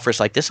get offers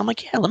like this, I'm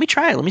like, yeah, let me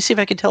try it. Let me see if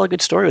I can tell a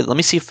good story with it. Let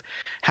me see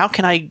how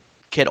can I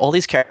get all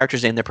these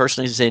characters in, their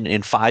personalities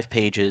in 5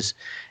 pages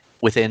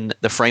within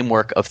the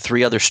framework of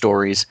 3 other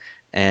stories,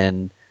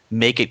 and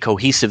make it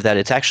cohesive, that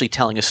it's actually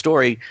telling a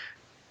story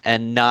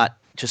and not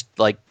just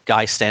like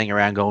guys standing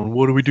around going,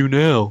 what do we do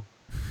now?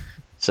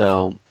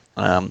 So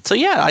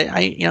yeah,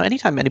 I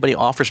anytime anybody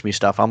offers me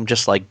stuff, I'm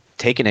just like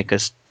taking it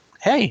because,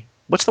 hey,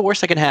 what's the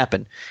worst that can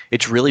happen?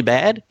 It's really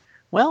bad.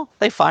 Well,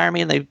 they fire me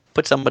and they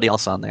put somebody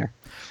else on there.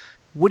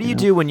 What do you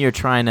do when you're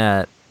trying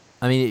to?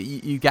 I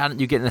mean, you get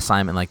an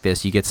assignment like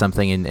this. You get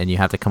something and you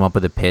have to come up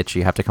with a pitch.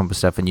 You have to come up with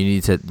stuff, and you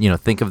need to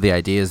think of the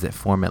ideas that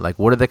form it. Like,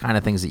 what are the kind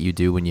of things that you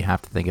do when you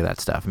have to think of that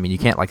stuff? I mean, you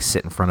can't like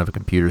sit in front of a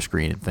computer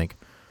screen and think.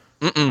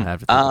 I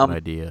have to think of an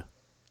idea.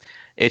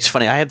 it's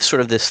funny. I have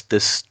sort of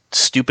this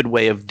stupid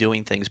way of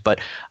doing things, but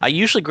I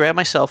usually grab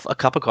myself a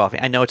cup of coffee.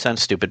 I know it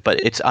sounds stupid, but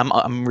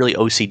I'm really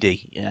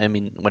OCD. I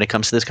mean, when it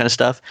comes to this kind of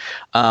stuff,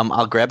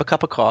 I'll grab a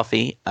cup of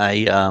coffee.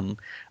 I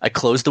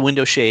close the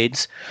window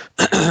shades.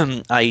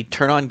 I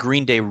turn on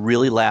Green Day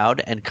really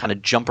loud and kind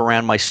of jump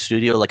around my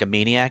studio like a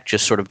maniac,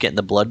 just sort of getting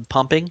the blood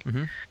pumping.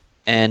 Mm-hmm.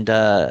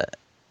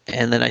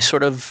 And then I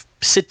sort of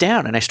sit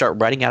down and I start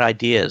writing out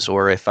ideas.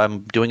 Or if I'm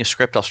doing a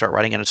script, I'll start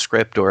writing out a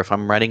script. Or if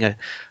I'm writing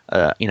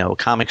a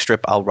comic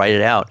strip, I'll write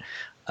it out.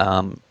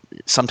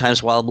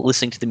 Sometimes while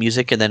listening to the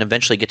music, and then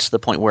eventually gets to the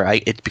point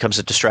where it becomes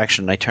a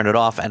distraction, and I turn it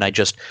off and I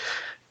just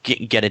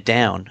get it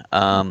down.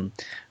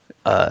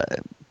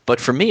 But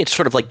for me, it's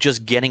sort of like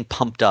just getting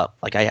pumped up.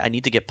 Like I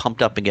need to get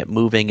pumped up and get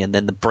moving, and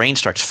then the brain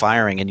starts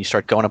firing, and you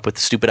start going up with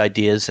stupid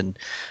ideas. And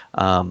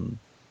I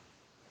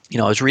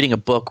was reading a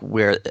book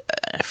where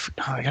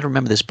I got to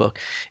remember this book.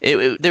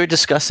 They were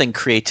discussing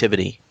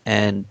creativity,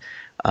 and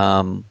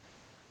one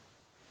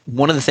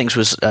of the things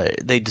was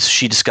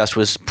she discussed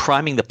was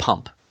priming the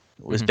pump.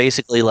 It was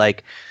basically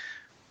like,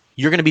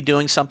 you're going to be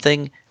doing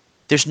something.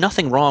 There's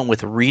nothing wrong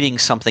with reading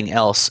something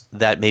else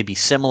that may be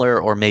similar,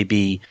 or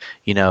maybe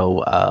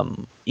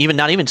even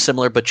not even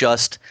similar, but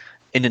just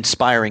an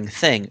inspiring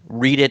thing.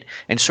 Read it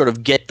and sort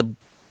of get the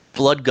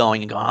blood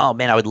going and go, oh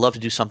man, I would love to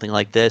do something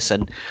like this.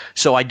 And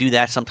so I do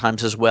that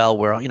sometimes as well,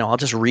 where I'll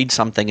just read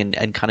something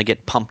and kind of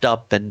get pumped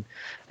up and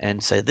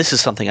say, this is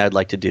something I'd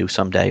like to do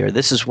someday, or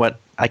this is what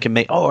I can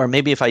make. Oh, or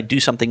maybe if I do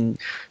something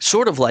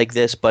sort of like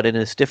this but in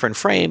a different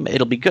frame,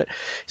 it'll be good.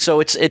 So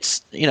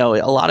it's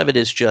a lot of it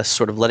is just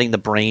sort of letting the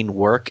brain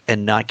work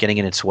and not getting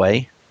in its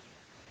way,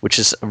 which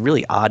is a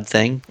really odd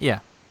thing. Yeah.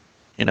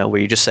 Where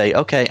you just say,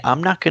 okay,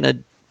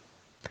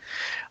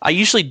 I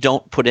usually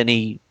don't put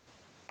any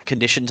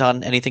conditions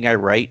on anything I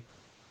write.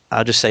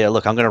 I'll just say,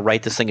 look, I'm going to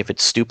write this thing. If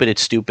it's stupid,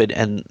 it's stupid,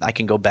 and I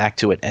can go back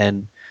to it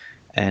and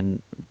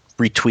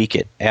retweak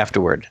it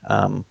afterward.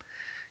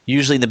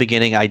 Usually in the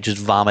beginning, I just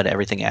vomit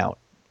everything out.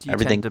 Do you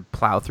tend to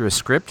plow through a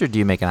script, or do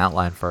you make an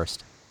outline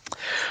first?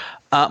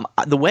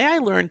 The way I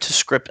learned to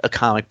script a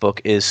comic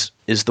book is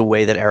the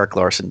way that Eric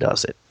Larson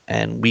does it.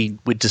 And we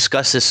would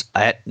discuss this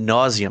ad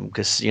nauseum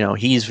because,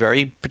 he's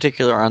very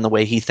particular on the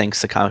way he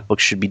thinks the comic book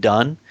should be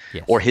done.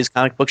 Yes. Or his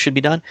comic book should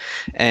be done.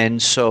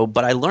 And so,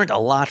 but I learned a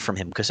lot from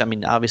him because,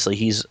 obviously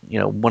he's,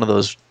 one of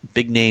those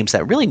big names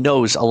that really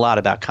knows a lot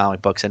about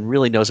comic books and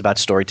really knows about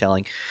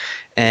storytelling.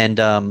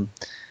 And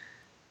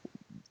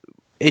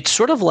it's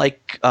sort of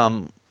like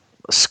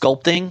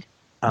sculpting.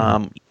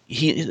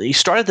 He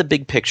started the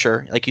big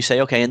picture. Like you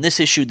say, okay, in this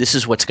issue, this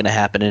is what's going to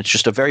happen. And it's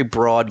just a very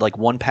broad, like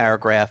one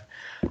paragraph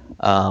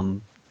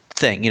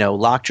thing.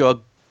 Lockjaw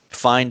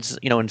finds,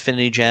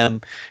 Infinity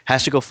Gem,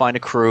 has to go find a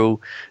crew.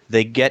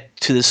 They get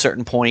to this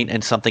certain point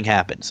and something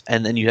happens.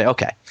 And then you say,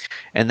 okay.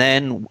 And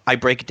then I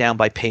break it down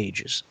by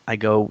pages. I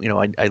go,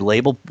 I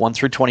label 1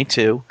 through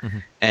 22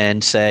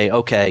 and say,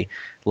 okay,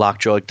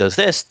 Lockjaw does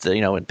this,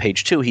 in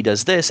page 2 he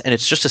does this. And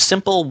it's just a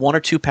simple 1 or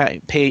 2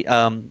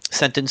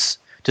 sentence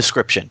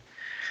description.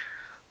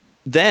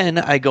 Then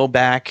I go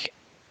back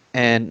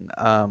and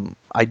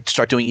I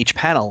start doing each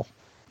panel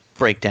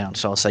breakdown.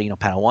 So I'll say,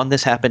 panel 1,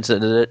 this happens, all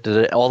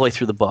the way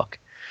through the book.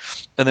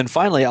 And then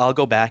finally, I'll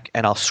go back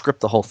and I'll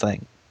script the whole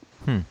thing.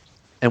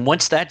 And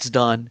once that's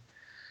done,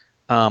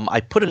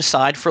 I put it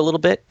aside for a little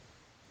bit,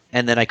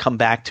 and then I come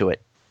back to it.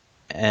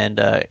 And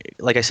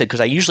like I said,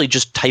 because I usually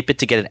just type it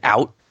to get it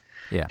out,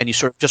 and you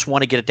sort of just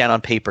want to get it down on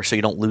paper so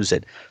you don't lose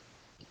it.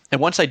 And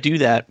once I do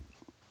that,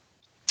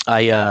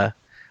 I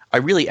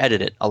really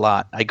edit it a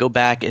lot. I go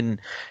back, and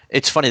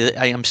it's funny that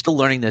I am still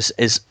learning this,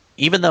 is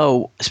even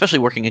though, especially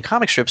working in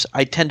comic strips,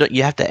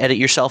 you have to edit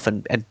yourself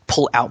and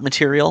pull out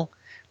material.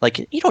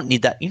 Like, you don't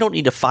need that. You don't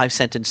need a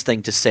 5-sentence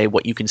thing to say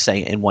what you can say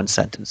in 1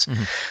 sentence.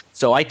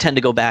 So I tend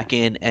to go back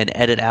in and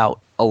edit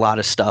out a lot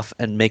of stuff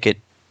and make it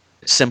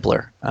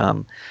simpler.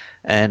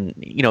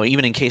 And,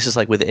 even in cases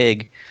like with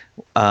Ig,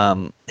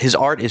 his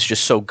art is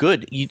just so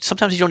good.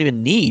 Sometimes you don't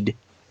even need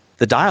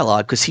the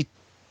dialogue because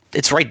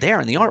it's right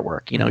there in the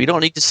artwork. You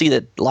don't need to see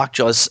that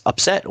Lockjaw's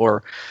upset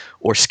or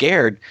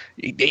scared.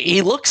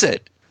 He looks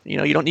it.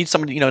 You don't need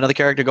somebody, another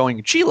character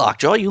going, gee,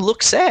 Lockjaw, you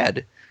look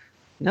sad.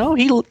 No,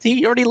 he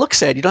already looks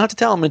sad. You don't have to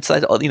tell him. It's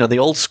like, the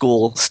old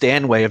school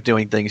Stan way of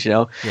doing things,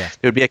 Yeah.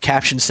 There would be a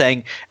caption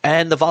saying,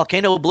 and the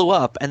volcano blew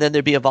up, and then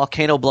there'd be a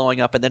volcano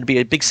blowing up, and then there'd be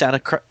a big sound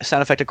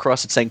effect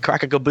across it saying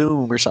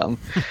crack-a-kaboom or something.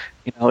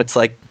 It's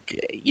like,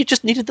 you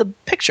just needed the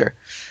picture.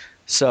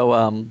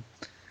 So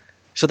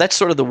that's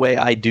sort of the way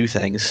I do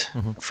things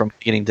from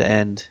beginning to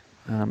end.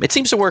 It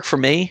seems to work for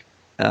me.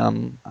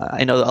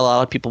 I know a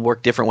lot of people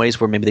work different ways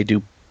where maybe they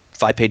do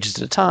 5 pages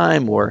at a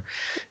time, or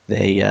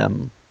they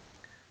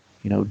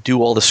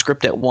do all the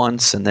script at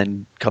once and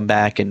then come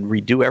back and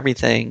redo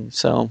everything.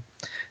 So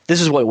this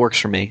is what works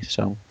for me.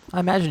 So I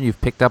imagine you've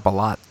picked up a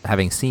lot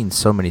having seen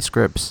so many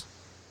scripts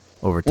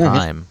over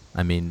time.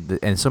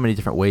 And so many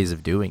different ways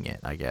of doing it,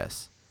 I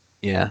guess.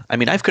 Yeah.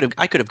 I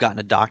could have gotten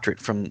a doctorate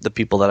from the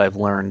people that I've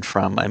learned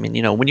from.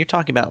 When you're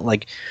talking about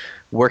like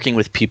working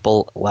with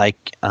people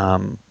like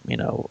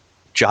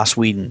Joss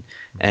Whedon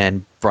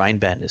and Brian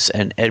Bendis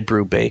and Ed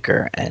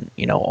Brubaker and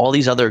all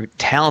these other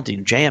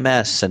talented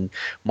JMS and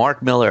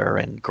Mark Miller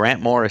and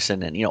Grant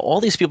Morrison and all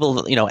these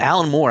people,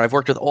 Alan Moore. I've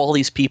worked with all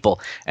these people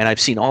and I've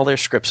seen all their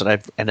scripts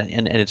and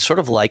and it's sort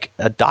of like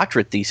a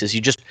doctorate thesis.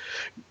 You just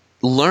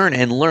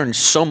learn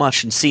so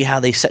much and see how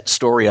they set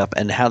story up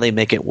and how they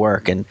make it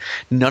work, and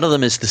none of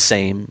them is the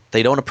same.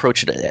 They don't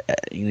approach it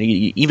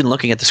even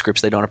looking at the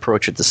scripts, they don't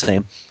approach it the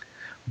same.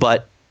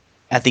 But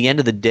at the end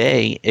of the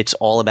day, it's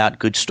all about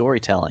good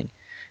storytelling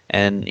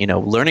and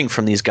learning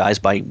from these guys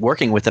by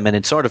working with them. And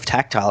it's sort of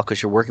tactile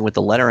because you're working with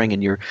the lettering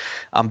and you're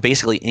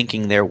basically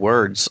inking their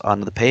words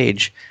onto the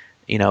page.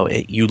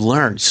 You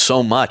learn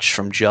so much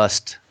from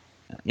just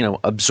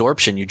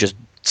absorption. You just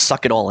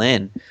suck it all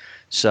in.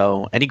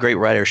 So any great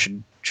writer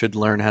should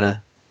learn how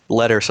to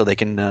letter so they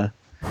can learn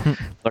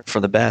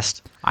from the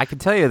best. I can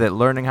tell you that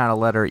learning how to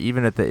letter,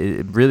 even it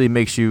really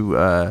makes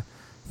you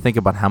think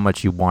about how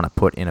much you want to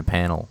put in a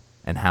panel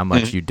and how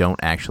much you don't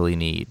actually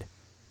need.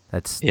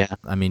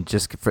 I mean,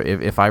 just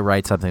if I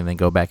write something and then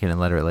go back in and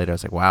letter it later, I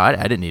was like, wow,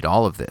 I didn't need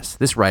all of this.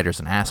 This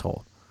writer's an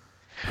asshole.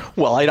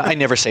 Well, I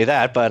never say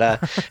that, but I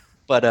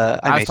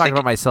was talking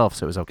about myself,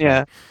 so it was okay.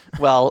 Yeah.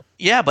 Well,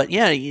 yeah, but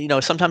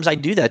sometimes I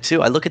do that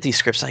too. I look at these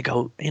scripts and I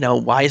go,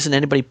 why isn't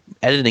anybody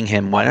editing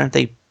him? Why aren't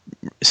they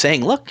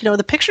saying, look,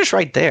 the picture's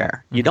right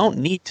there. You don't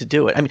need to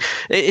do it. I mean,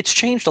 it's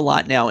changed a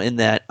lot now in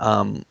that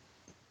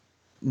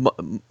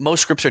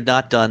most scripts are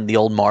not done the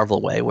old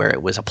Marvel way where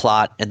it was a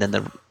plot and then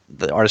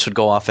the artist would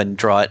go off and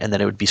draw it and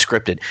then it would be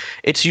scripted.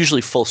 It's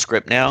usually full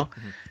script now.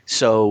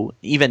 So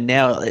even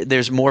now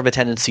there's more of a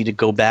tendency to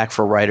go back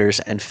for writers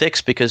and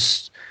fix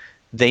because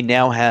they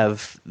now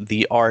have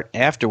the art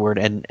afterward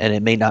and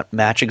it may not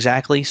match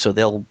exactly. So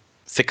they'll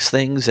fix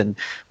things and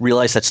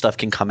realize that stuff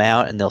can come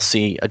out and they'll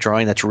see a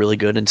drawing that's really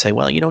good and say,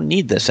 well, you don't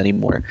need this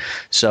anymore.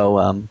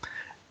 So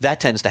that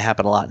tends to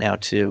happen a lot now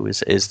too,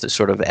 is the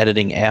sort of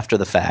editing after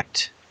the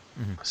fact,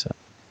 so,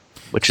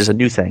 which is a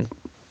new thing.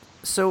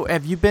 So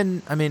have you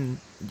been, do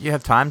you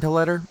have time to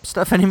letter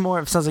stuff anymore?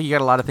 It sounds like you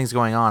got a lot of things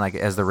going on. Like,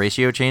 has the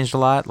ratio changed a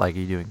lot? Like, are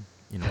you doing,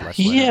 less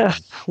lettering? Yeah.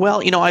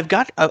 Well, I've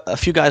got a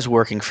few guys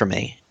working for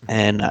me.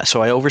 And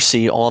so I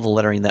oversee all the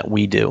lettering that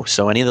we do.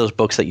 So any of those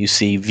books that you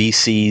see,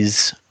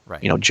 VCs,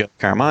 right, Joe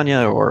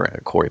Caramagna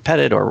or Corey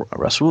Pettit or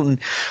Russ Wooten,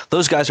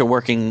 those guys are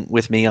working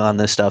with me on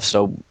this stuff.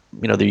 So,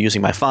 they're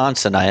using my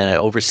fonts and I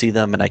oversee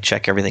them and I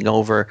check everything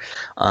over.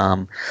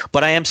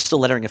 But I am still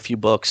lettering a few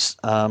books.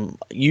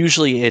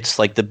 Usually it's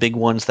like the big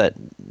ones that,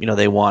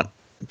 they want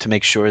to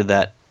make sure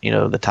that,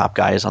 the top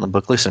guy is on the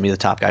book. Listen to me, the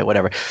top guy,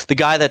 whatever. The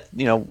guy that,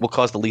 will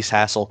cause the least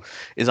hassle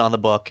is on the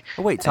book.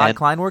 Oh, wait, Todd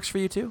Klein works for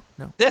you too?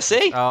 No. Yeah,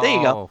 see? Oh. There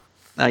you go.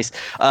 Nice.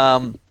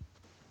 But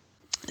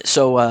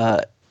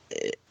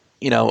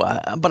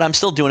I'm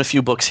still doing a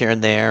few books here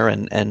and there,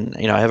 and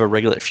I have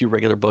a few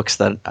regular books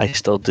that I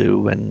still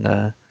do,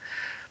 and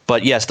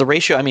but yes, the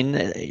ratio.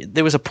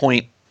 There was a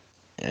point.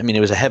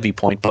 It was a heavy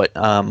point, but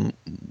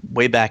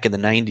way back in the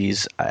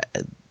 '90s,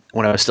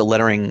 when I was still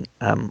lettering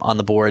on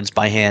the boards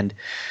by hand,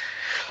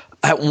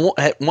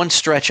 at one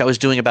stretch I was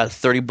doing about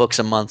 30 books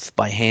a month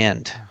by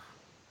hand,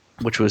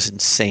 which was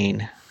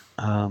insane.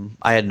 I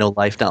had no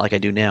life, not like I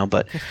do now.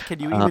 But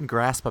can you even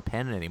grasp a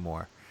pen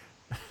anymore?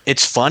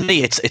 It's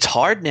funny. It's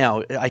hard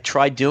now. I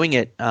tried doing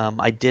it.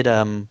 I did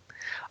a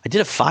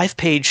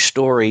 5-page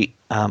story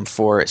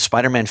for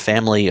Spider-Man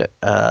Family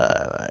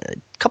a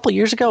couple of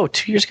years ago,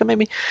 2 years ago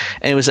maybe,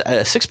 and it was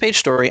a 6-page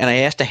story. And I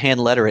asked to hand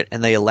letter it,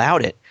 and they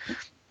allowed it.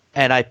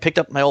 And I picked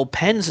up my old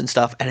pens and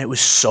stuff, and it was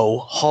so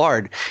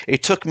hard.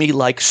 It took me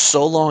like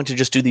so long to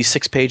just do these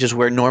 6 pages,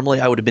 where normally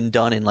I would have been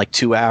done in like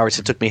 2 hours.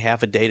 It took me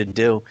half a day to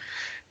do,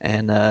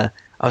 and I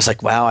was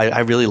like, wow, I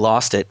really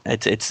lost it.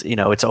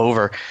 It's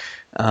over.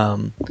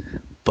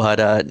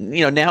 But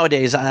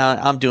nowadays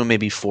I'm doing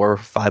maybe 4 or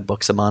 5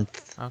 books a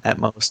month at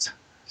most.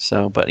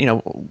 So, but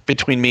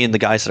between me and the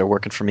guys that are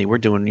working for me, we're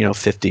doing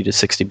 50 to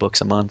 60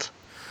 books a month.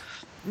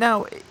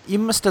 Now you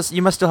must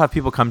still have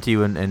people come to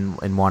you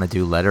and want to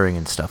do lettering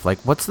and stuff. Like,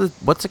 what's the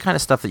kind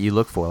of stuff that you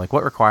look for? Like,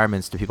 what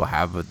requirements do people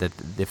have that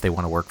if they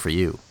want to work for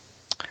you?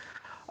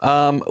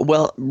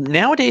 Well,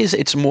 nowadays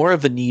it's more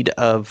of a need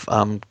of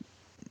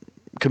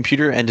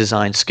computer and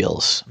design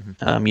skills.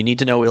 You need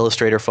to know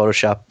Illustrator,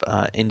 Photoshop,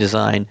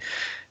 InDesign,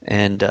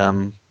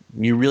 and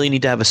you really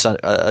need to have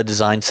a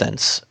design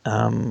sense.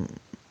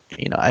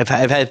 I've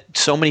had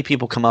so many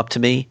people come up to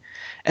me,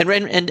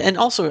 and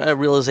also a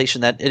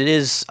realization that it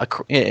is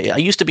I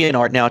used to be an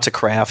art, now it's a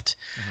craft.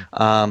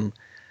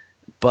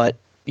 But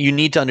you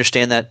need to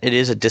understand that it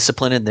is a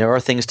discipline, and there are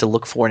things to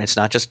look for, and it's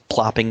not just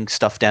plopping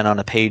stuff down on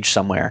a page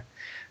somewhere.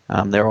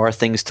 There are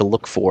things to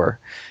look for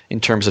in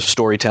terms of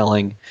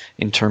storytelling,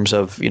 in terms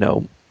of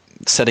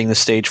setting the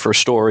stage for a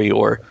story,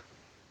 or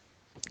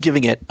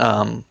giving it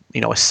a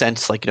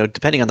sense, like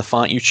depending on the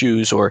font you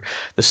choose or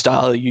the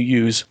style you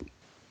use.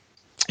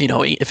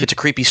 If it's a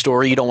creepy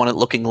story, you don't want it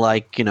looking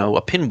like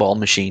a pinball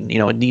machine.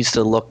 It needs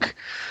to look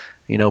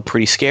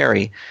pretty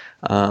scary.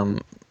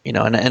 And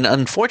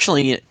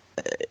unfortunately,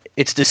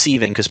 it's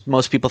deceiving because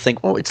most people think,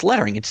 oh, it's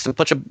lettering. It's a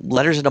bunch of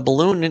letters in a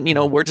balloon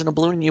and, words in a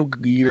balloon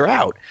and you're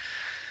out.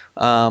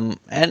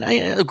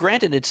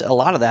 Granted, it's a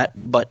lot of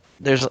that, but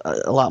there's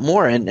a lot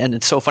more. And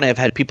it's so funny. I've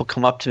had people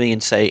come up to me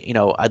and say,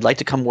 I'd like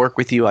to come work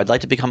with you. I'd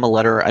like to become a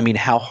letterer. I mean,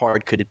 how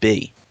hard could it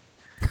be?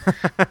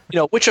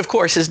 Which of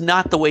course is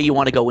not the way you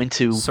want to go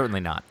into.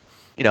 Certainly not.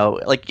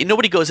 Like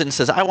nobody goes in and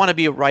says, I want to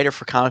be a writer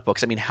for comic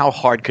books. I mean, how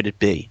hard could it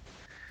be?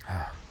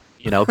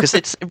 Because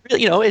it's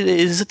really, it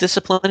is a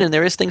discipline and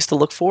there is things to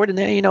look forward and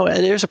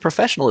there's a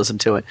professionalism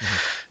to it.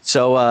 Mm-hmm.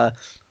 So,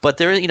 but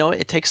there,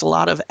 it takes a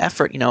lot of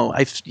effort. You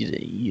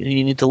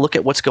need to look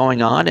at what's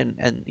going on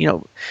and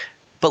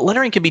but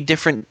lettering can be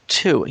different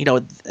too.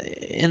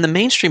 In the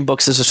mainstream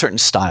books, there's a certain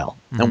style,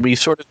 mm-hmm. and we've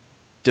sort of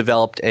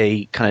developed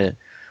a kind of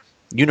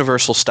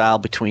universal style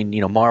between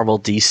Marvel,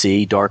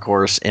 DC, Dark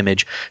Horse,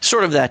 Image.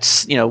 Sort of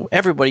that's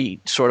everybody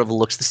sort of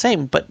looks the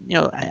same, but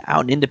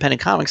out in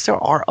independent comics, there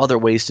are other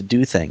ways to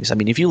do things. I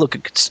mean, if you look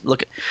at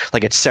like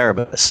at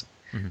Cerebus,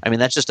 mm-hmm. I mean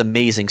that's just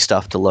amazing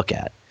stuff to look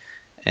at.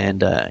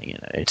 And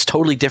it's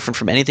totally different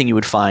from anything you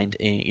would find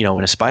in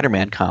a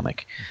Spider-Man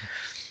comic. Mm-hmm.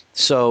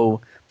 So,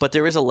 but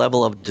there is a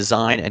level of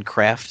design and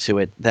craft to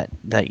it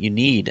that you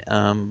need.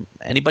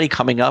 Anybody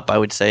coming up, I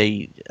would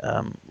say,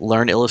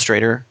 learn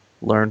Illustrator,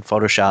 learn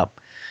Photoshop,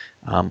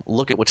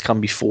 look at what's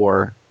come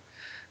before,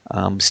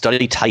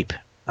 study type.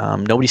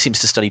 Nobody seems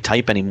to study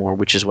type anymore,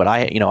 which is what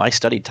I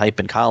studied type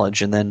in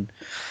college, and then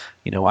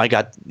I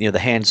got the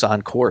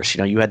hands-on course.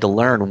 You had to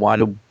learn why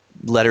do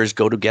letters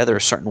go together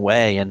a certain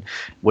way and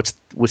what's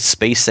with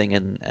spacing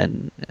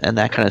and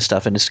that kind of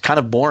stuff. And it's kind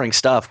of boring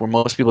stuff where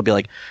most people be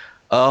like,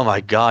 oh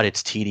my God,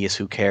 it's tedious,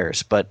 who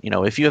cares? But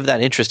if you have that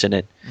interest in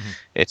it, mm-hmm.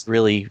 it's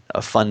really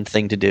a fun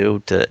thing to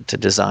do, to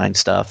design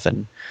stuff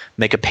and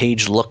make a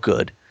page look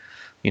good.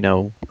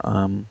 I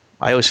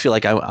always feel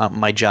like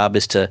my job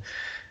is to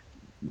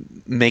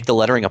make the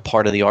lettering a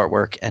part of the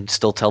artwork and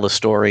still tell the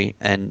story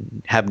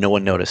and have no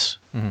one notice.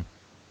 Mm-hmm.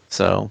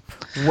 So,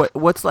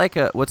 what's like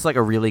a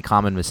really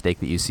common mistake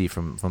that you see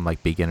from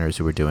like beginners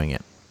who are doing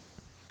it?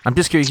 I'm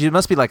just curious. It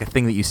must be like a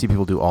thing that you see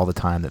people do all the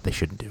time that they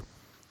shouldn't do.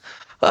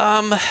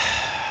 A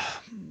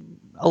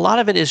lot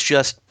of it is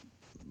just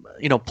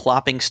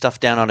plopping stuff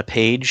down on a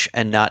page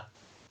and not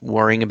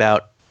worrying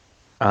about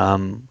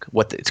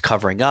what it's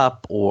covering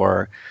up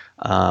or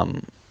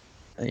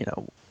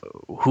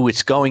who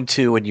it's going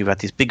to, and you've got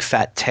these big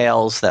fat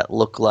tails that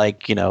look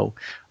like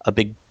a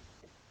big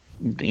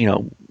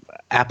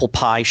apple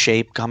pie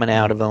shape coming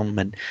out of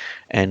them,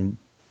 and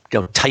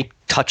type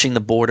touching the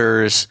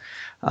borders,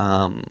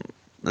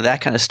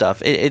 that kind of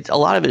stuff. A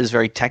lot of it is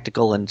very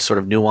technical and sort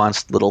of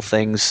nuanced little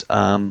things,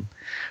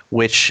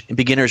 which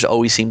beginners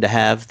always seem to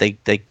have. They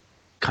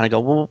kind of go,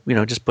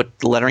 well, just put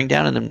the lettering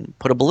down and then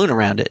put a balloon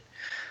around it.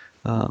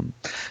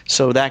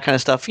 So that kind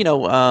of stuff.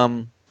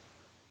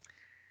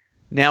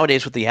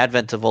 Nowadays with the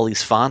advent of all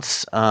these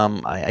fonts,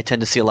 I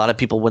tend to see a lot of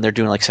people when they're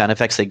doing like sound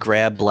effects, they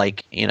grab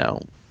like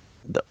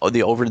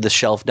the over the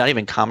shelf, not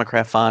even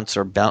Comicraft fonts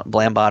or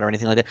Blambot or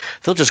anything like that.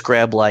 They'll just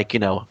grab like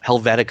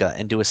Helvetica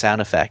and do a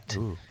sound effect.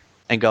 Ooh.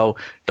 And go,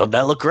 don't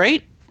that look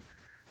great?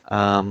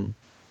 And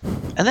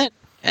then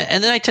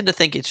I tend to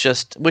think it's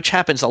just, which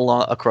happens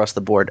across the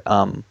board.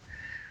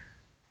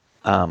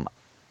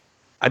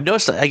 I've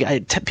noticed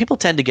people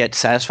tend to get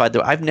satisfied.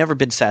 Though I've never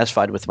been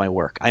satisfied with my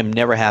work. I'm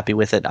never happy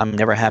with it. I'm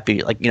never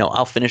happy. Like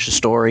I'll finish a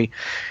story,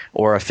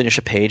 or I finish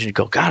a page and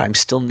go, God, I'm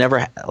still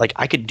never like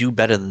I could do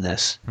better than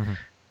this. Mm-hmm.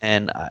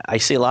 And I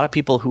see a lot of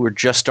people who are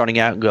just starting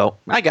out and go,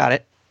 I got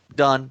it,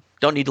 done.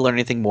 Don't need to learn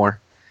anything more.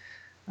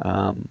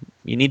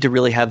 You need to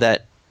really have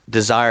that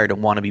desire to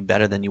want to be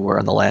better than you were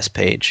on the last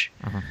page,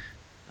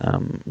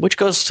 which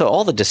goes to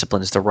all the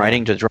disciplines, the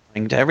writing to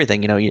drawing to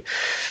everything.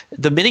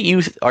 The minute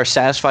you are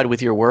satisfied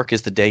with your work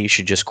is the day you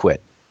should just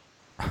quit.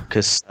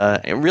 Because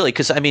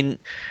I mean,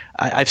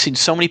 I've seen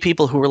so many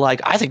people who are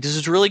like, I think this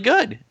is really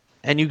good.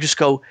 And you just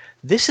go,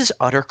 this is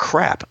utter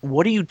crap.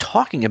 What are you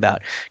talking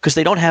about? Because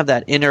they don't have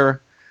that inner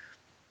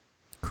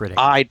critic.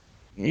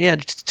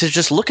 To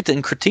just look at it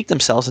and critique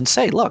themselves and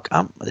say, look,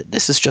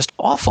 this is just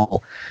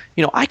awful.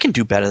 I can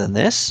do better than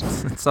this.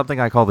 It's something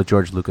I call the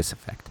George Lucas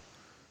effect.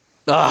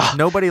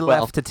 Nobody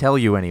left to tell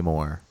you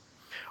anymore.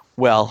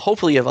 Well,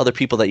 hopefully you have other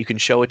people that you can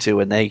show it to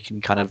and they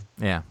can kind of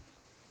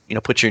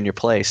put you in your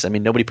place. I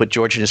mean, nobody put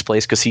George in his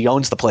place because he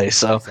owns the place.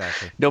 So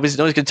exactly. Nobody's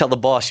going to tell the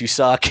boss you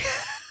suck.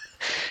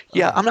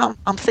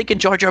 I'm thinking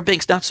Jar Jar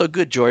Binks not so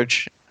good,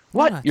 George.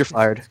 What? You're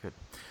fired. That's good.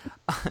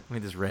 Let me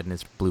just red in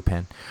his blue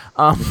pen.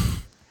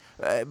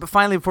 But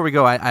finally, before we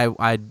go, I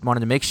wanted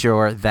to make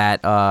sure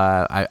that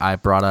I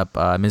brought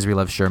up Misery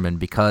Loves Sherman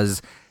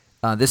because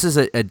this is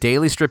a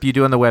daily strip you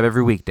do on the web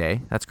every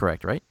weekday. That's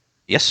correct, right?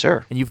 Yes,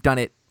 sir. And you've done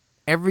it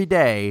every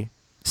day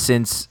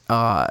since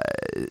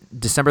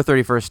December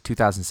 31st,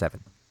 2007.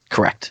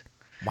 Correct.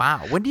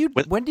 Wow. When do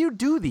you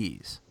do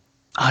these?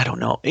 I don't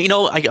know.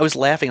 I was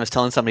laughing. I was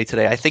telling somebody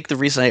today, I think the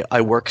reason I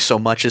work so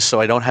much is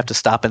so I don't have to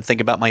stop and think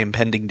about my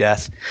impending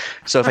death.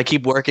 So if I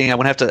keep working, I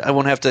won't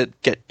have to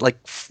get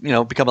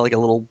become like a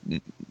little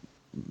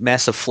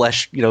mass of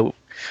flesh,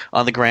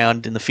 on the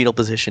ground in the fetal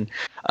position.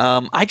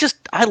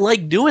 I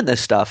like doing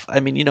this stuff. I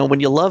mean, when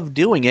you love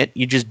doing it,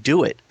 you just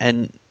do it.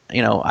 And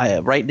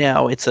right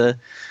now it's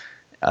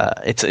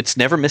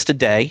never missed a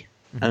day.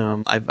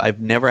 I've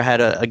never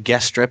had a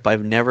guest strip.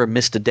 I've never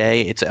missed a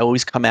day. It's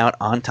always come out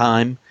on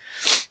time.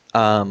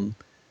 And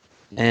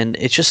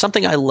it's just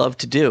something I love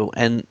to do.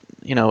 And,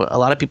 a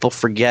lot of people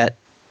forget,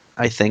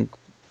 I think,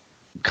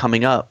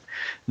 coming up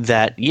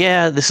that,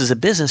 this is a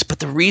business, but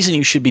the reason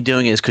you should be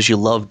doing it is because you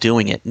love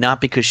doing it, not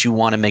because you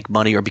want to make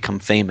money or become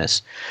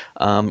famous.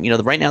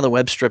 Right now the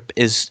web strip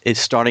is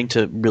starting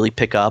to really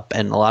pick up,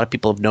 and a lot of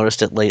people have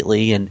noticed it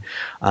lately. And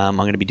I'm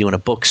going to be doing a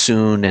book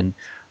soon, and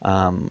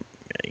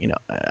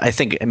I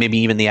think maybe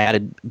even the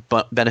added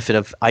benefit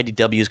of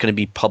IDW is going to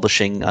be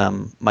publishing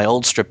my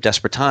old strip,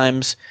 Desperate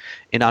Times,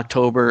 in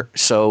October.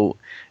 So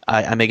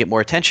I may get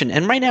more attention.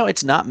 And right now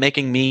it's not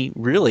making me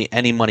really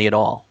any money at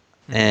all.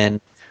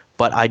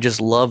 But I just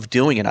love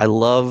doing it. I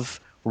love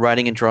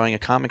writing and drawing a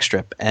comic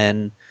strip.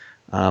 And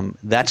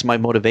that's my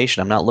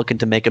motivation. I'm not looking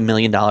to make $1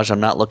 million. I'm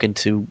not looking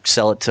to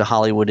sell it to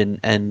Hollywood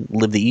and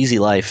live the easy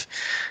life.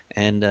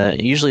 And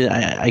usually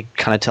I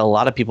kind of tell a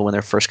lot of people when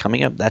they're first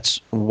coming up, that's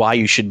why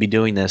you should be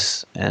doing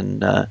this.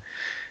 And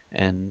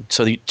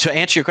so to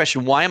answer your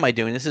question, why am I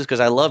doing this, is because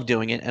I love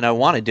doing it and I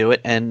want to do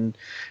it. And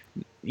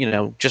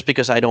just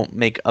because I don't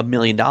make $1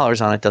 million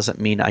on it doesn't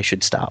mean I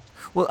should stop.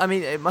 Well, I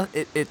mean,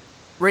 it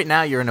right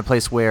now you're in a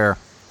place where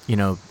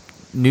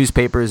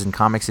newspapers and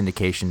comic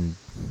syndication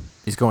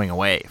is going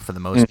away for the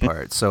most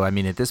part. So, I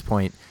mean, at this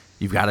point,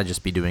 you've got to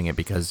just be doing it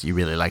because you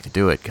really like to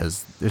do it,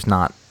 because there's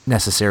not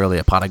necessarily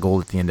a pot of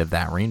gold at the end of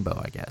that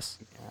rainbow, I guess.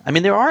 I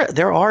mean, there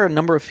are a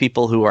number of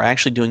people who are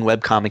actually doing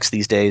web comics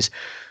these days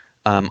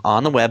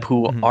on the web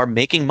who are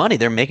making money.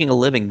 They're making a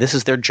living. This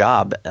is their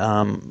job.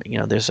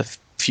 There's a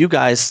few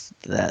guys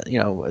that,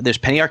 there's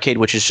Penny Arcade,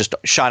 which is just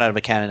shot out of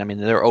a cannon. I mean,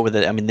 they're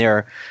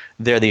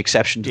the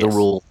exception to the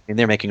rule. I mean,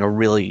 they're making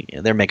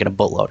a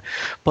boatload.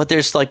 But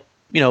there's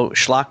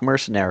Schlock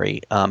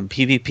Mercenary,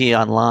 PvP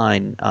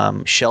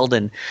Online,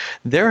 Sheldon.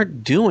 They're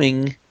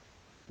doing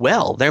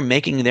well. They're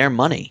making their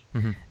money.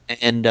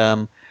 And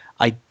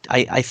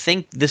I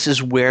think this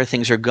is where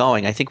things are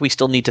going. I think we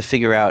still need to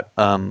figure out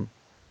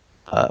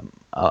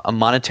a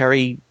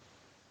monetary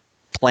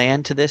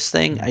plan to this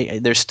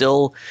thing. There's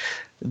still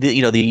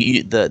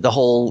the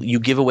whole, you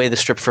give away the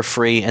strip for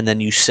free and then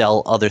you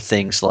sell other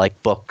things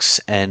like books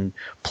and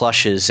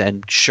plushes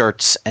and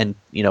shirts and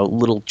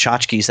little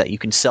tchotchkes that you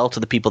can sell to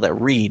the people that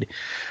read,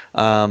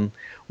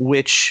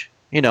 which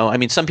I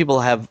mean, some people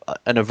have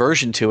an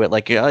aversion to it,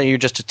 like, you're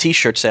just a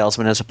t-shirt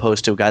salesman as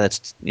opposed to a guy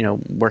that's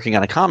working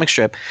on a comic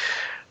strip.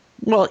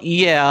 Well,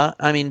 yeah,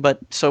 I mean, but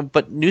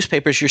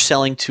newspapers, you're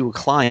selling to a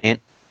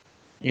client.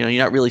 You're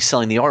not really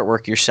selling the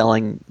artwork, you're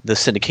selling the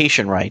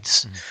syndication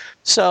rights.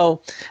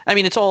 So, I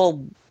mean, it's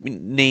all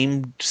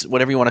named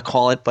whatever you want to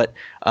call it, but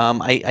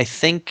I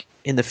think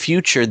in the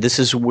future this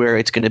is where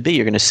it's going to be.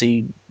 You're going to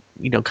see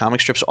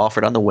comic strips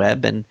offered on the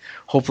web, and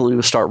hopefully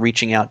we'll start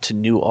reaching out to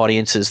new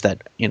audiences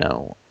that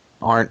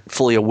aren't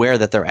fully aware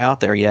that they're out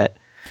there yet,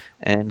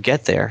 and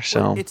get there.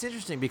 So well, it's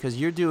interesting because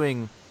you're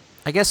doing,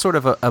 I guess, sort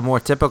of a more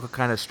typical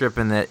kind of strip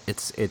in that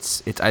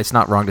it's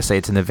not wrong to say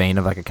it's in the vein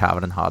of like a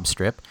Calvin and Hobbes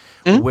strip,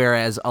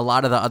 whereas a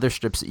lot of the other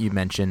strips that you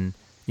mentioned,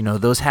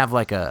 those have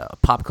like a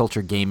pop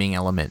culture gaming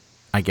element,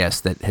 I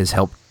guess, that has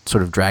helped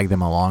sort of drag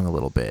them along a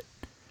little bit.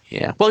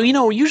 Yeah. Well,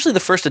 usually the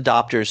first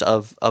adopters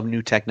of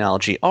new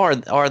technology are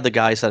the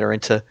guys that are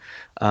into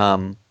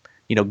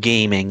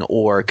gaming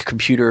or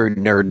computer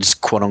nerds,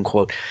 quote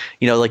unquote.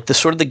 Like the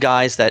sort of the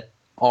guys that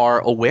are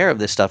aware of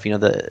this stuff.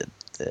 The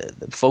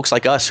folks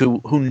like us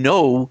who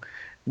know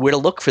where to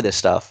look for this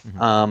stuff.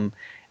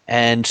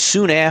 And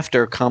soon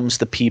after comes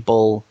the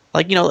people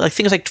like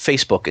things like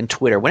Facebook and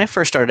Twitter. When I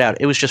first started out,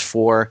 it was just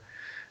for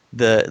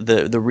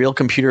the real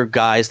computer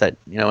guys that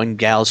and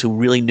gals who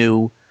really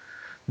knew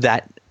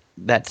that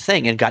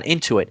thing and got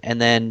into it. And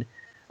then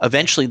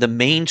eventually the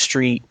Main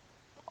Street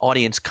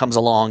audience comes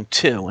along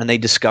too, and they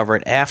discover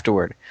it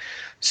afterward.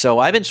 So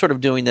I've been sort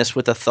of doing this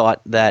with the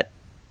thought that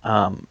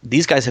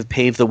these guys have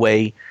paved the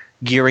way,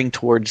 gearing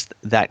towards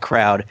that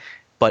crowd,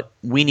 but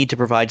we need to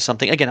provide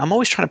something. Again, I'm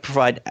always trying to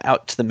provide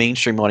out to the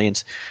mainstream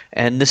audience,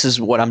 and this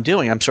is what I'm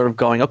doing. I'm sort of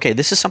going, okay,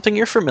 this is something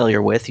you're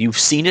familiar with. You've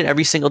seen it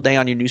every single day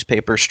on your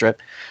newspaper strip,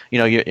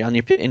 in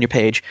your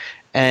page,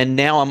 and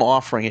now I'm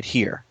offering it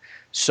here.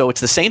 So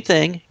it's the same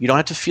thing. You don't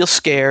have to feel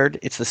scared.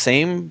 It's the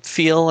same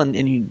feel, and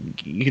you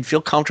can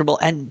feel comfortable.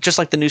 And just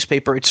like the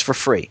newspaper, it's for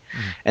free.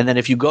 And then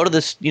if you go to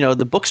this,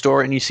 the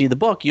bookstore and you see the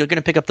book, you're going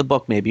to pick up the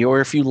book maybe. Or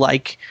if you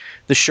like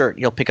the shirt,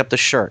 you'll pick up the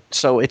shirt.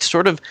 So it's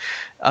sort of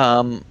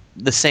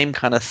the same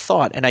kind of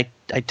thought. And I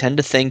tend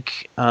to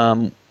think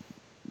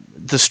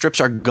the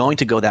strips are going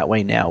to go that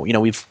way now.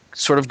 We've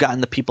sort of gotten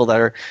the people that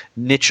are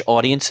niche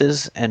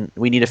audiences, and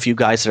we need a few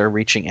guys that are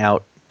reaching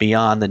out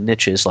beyond the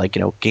niches, like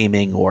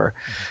gaming or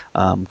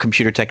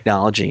computer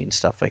technology and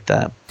stuff like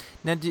that.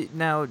 Now,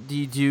 do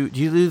you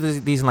do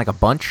these in like a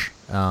bunch,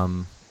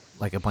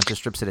 like a bunch of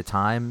strips at a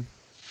time?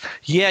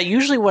 Yeah,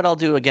 usually what I'll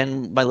do,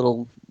 again, my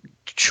little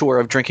chore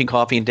of drinking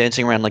coffee and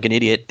dancing around like an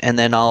idiot, and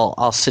then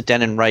I'll sit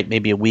down and write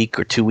maybe a week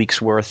or 2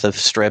 weeks worth of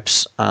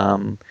strips.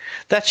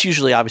 That's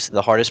usually obviously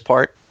the hardest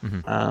part.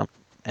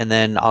 And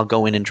then I'll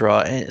go in and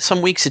draw.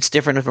 Some weeks it's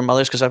different from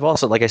others because I've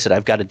also, like I said,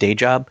 I've got a day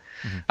job.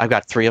 I've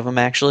got 3 of them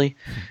actually,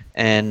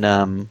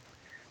 and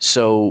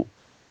so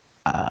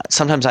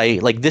sometimes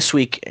like this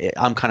week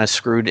I'm kind of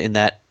screwed in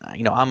that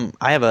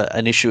I have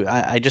an issue.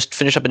 I just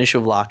finished up an issue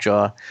of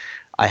Lockjaw.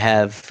 I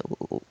have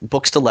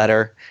books to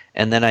letter,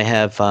 and then I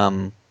have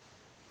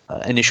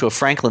an issue of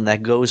Franklin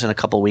that goes in a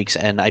couple weeks,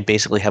 and I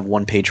basically have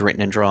 1 page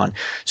written and drawn.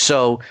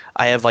 So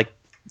I have like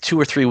 2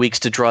 or 3 weeks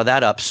to draw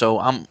that up. So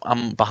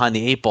I'm behind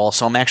the 8 ball.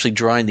 So I'm actually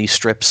drawing these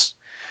strips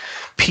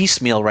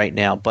piecemeal right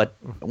now. But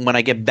when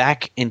I get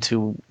back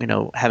into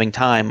having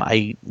time,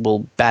 I will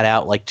bat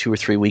out like 2 or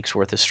 3 weeks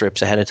worth of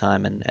strips ahead of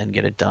time and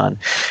get it done.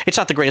 It's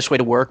not the greatest way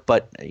to work,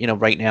 but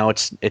right now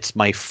it's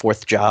my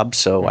 4th job,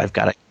 so I've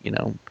got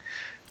to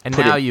And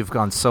now you've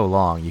gone so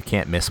long, you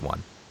can't miss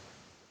one.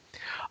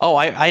 Oh,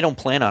 I don't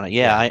plan on it.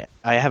 Yeah,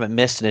 I haven't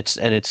missed,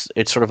 and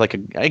it's sort of like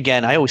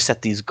again, I always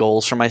set these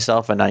goals for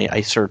myself, and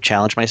I sort of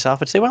challenge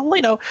myself and say, well,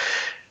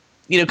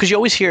 because you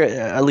always hear,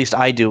 at least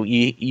I do,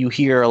 you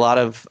hear a lot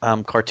of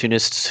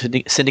cartoonists,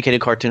 syndicated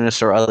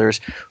cartoonists or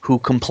others who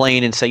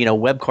complain and say,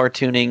 web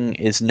cartooning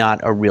is not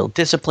a real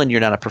discipline.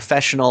 You're not a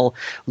professional.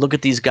 Look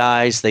at these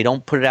guys. They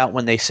don't put it out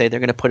when they say they're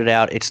going to put it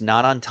out. It's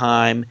not on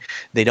time.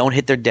 They don't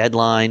hit their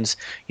deadlines.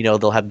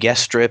 They'll have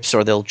guest strips,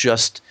 or they'll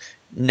just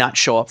not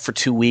show up for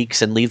 2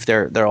 weeks and leave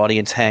their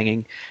audience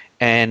hanging.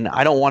 And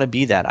I don't want to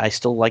be that. I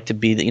still like to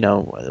be,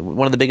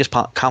 one of the biggest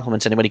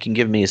compliments anybody can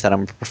give me is that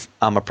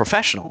I'm a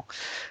professional.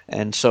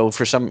 And so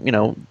for some,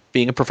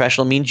 being a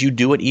professional means you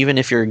do it even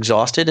if you're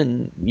exhausted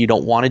and you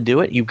don't want to do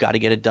it. You've got to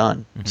get it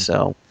done.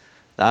 So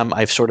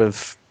I've sort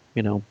of,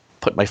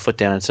 put my foot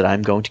down and said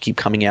I'm going to keep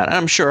coming out. And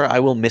I'm sure I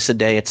will miss a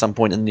day at some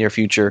point in the near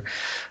future.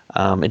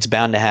 It's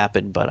bound to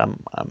happen, but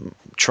I'm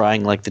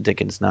trying like the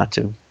dickens not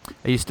to.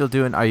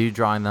 Are you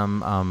drawing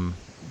them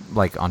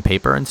like on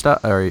paper and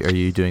stuff, or are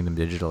you doing them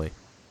digitally?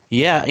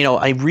 Yeah,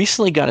 I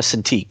recently got a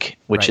Cintiq,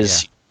 which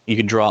is you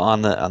can draw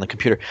on the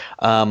computer.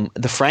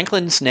 The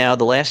Franklins now,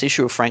 the last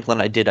issue of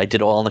Franklin I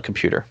did all on the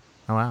computer.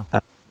 Oh wow!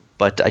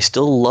 But I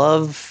still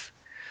love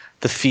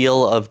the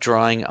feel of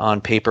drawing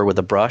on paper with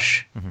a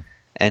brush.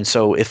 And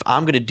so if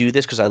I'm going to do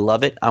this because I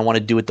love it, I want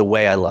to do it the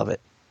way I love it.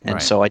 And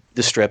so I did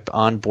the strip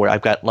on board.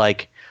 I've got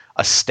like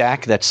a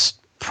stack that's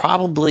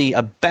probably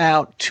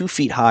about 2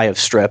 feet high of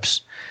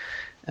strips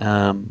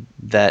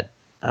that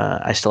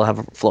I still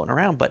have floating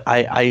around. But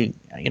I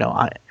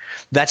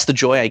that's the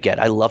joy I get.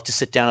 I love to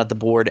sit down at the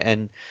board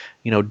and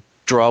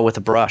draw with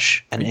a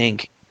brush and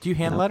ink. Do you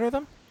hand letter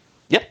them?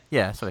 Yep.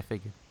 Yeah, that's what I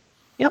figured.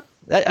 Yep.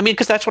 I mean,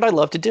 because that's what I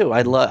love to do.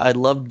 I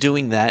love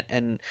doing that.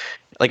 And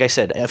like I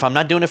said, if I'm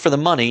not doing it for the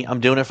money, I'm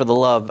doing it for the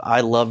love.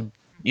 I love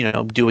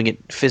doing it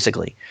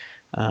physically.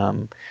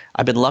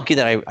 I've been lucky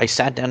that I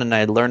sat down and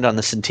I learned on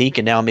the Cintiq,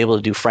 and now I'm able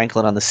to do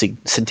Franklin on the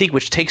Cintiq,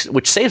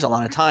 which saves a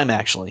lot of time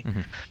actually.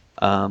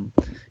 You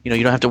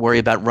don't have to worry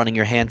about running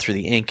your hand through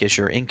the ink as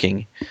you're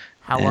inking.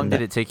 How long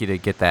did it take you to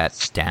get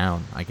that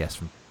down? I guess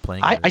from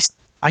playing.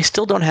 I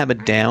still don't have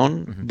it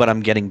down, but I'm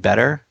getting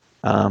better.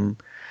 I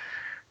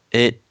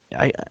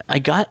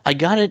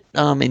got it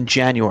in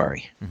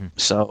January,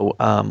 so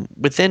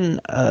within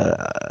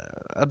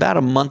about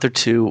a month or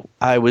 2,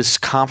 I was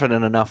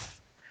confident enough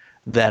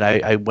that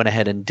I went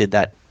ahead and did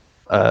that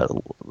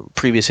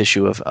previous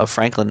issue of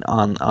Franklin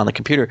on the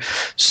computer.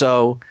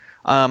 So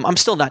I'm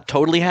still not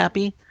totally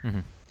happy,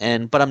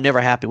 but I'm never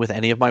happy with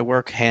any of my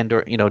work, hand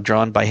or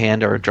drawn by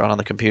hand or drawn on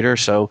the computer.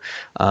 So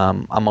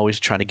I'm always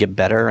trying to get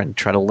better and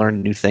try to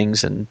learn new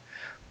things.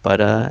 But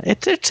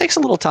it takes a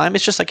little time.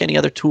 It's just like any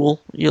other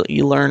tool.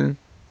 You learn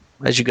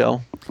as you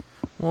go.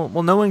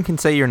 Well, no one can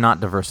say you're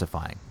not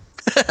diversifying.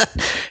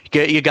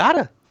 You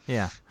gotta.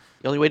 Yeah.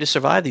 The only way to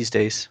survive these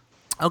days.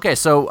 Okay,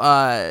 so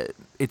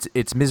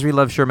it's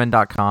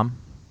miserylovessherman.com.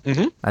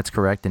 That's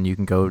correct, and you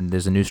can go.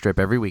 There's a new strip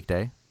every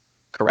weekday.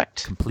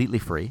 Correct. Completely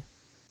free.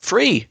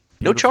 Free.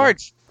 No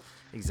charge.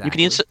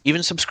 Exactly. You can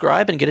even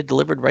subscribe and get it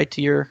delivered right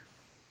to your,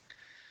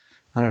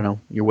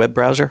 your web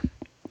browser.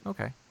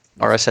 Okay.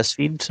 RSS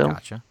feed. So.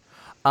 Gotcha.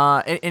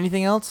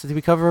 Anything else? Did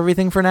we cover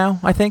everything for now?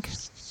 I think.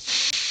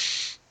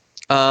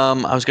 I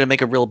was going to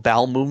make a real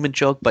bowel movement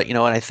joke, but you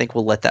know what? I think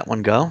we'll let that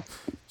one go.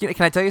 Can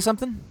I tell you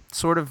something?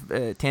 Sort of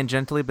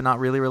tangentially, but not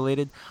really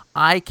related.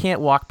 I can't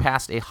walk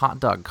past a hot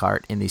dog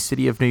cart in the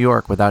city of New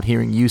York without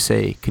hearing you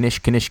say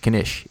 "knish, knish,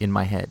 knish" in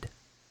my head.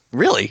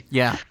 Really?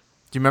 Yeah.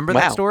 Do you remember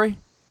that story?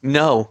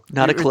 No,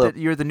 not a clue.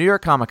 You're at the New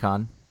York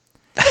Comicon,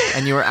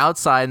 and you were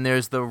outside, and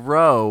there's the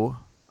row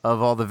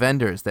of all the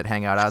vendors that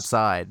hang out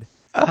outside.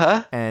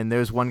 And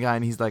there's one guy,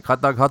 and he's like,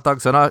 hot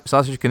dog,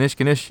 sausage, knish,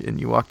 knish. And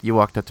you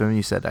walked up to him, and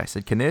you said, I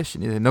said, knish?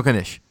 And he said, no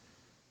knish.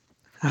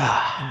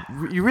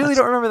 You really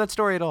don't remember that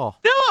story at all?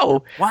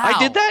 No. Wow. I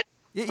did that?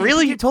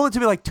 Really? You told it to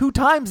me like 2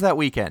 times that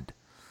weekend.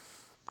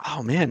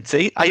 Oh, man.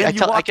 See? I get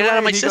it out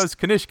of my system.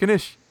 He goes, knish,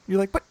 knish. You're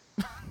like, what?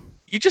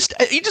 You just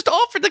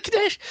offered the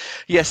knish.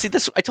 Yeah, see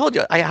this. I told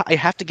you I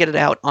have to get it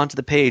out onto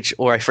the page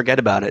or I forget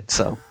about it.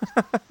 So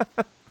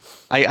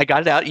I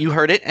got it out. You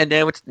heard it, and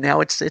now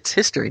it's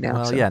history now.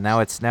 Well, so. yeah, now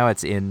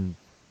it's in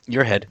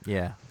your head.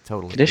 Yeah,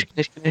 totally.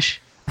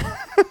 Knish.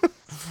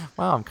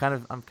 Wow, I'm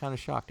kind of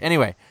shocked.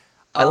 Anyway,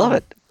 I love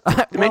it.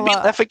 It made me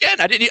laugh again.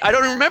 I don't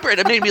even remember it.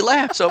 It made me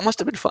laugh, so it must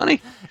have been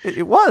funny.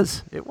 It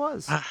was.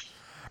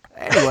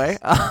 Anyway,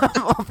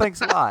 well,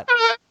 thanks a lot.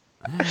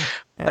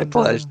 My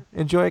pleasure.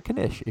 Enjoy a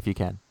knish if you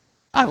can.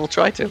 I will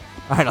try to. All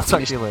right, I'll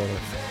talk to you later.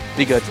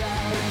 Be good.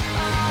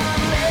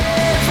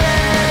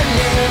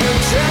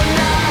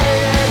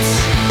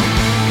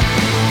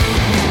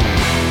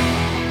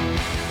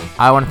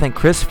 I want to thank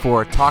Chris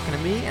for talking to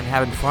me and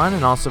having fun,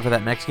 and also for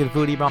that Mexican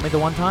food he brought me the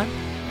one time.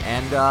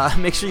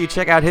 And make sure you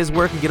check out his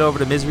work and get over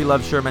to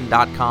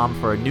miserylovessherman.com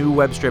for a new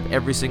web strip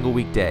every single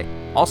weekday.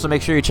 Also,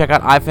 make sure you check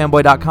out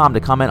ifanboy.com to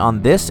comment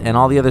on this and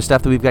all the other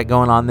stuff that we've got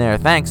going on there.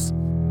 Thanks.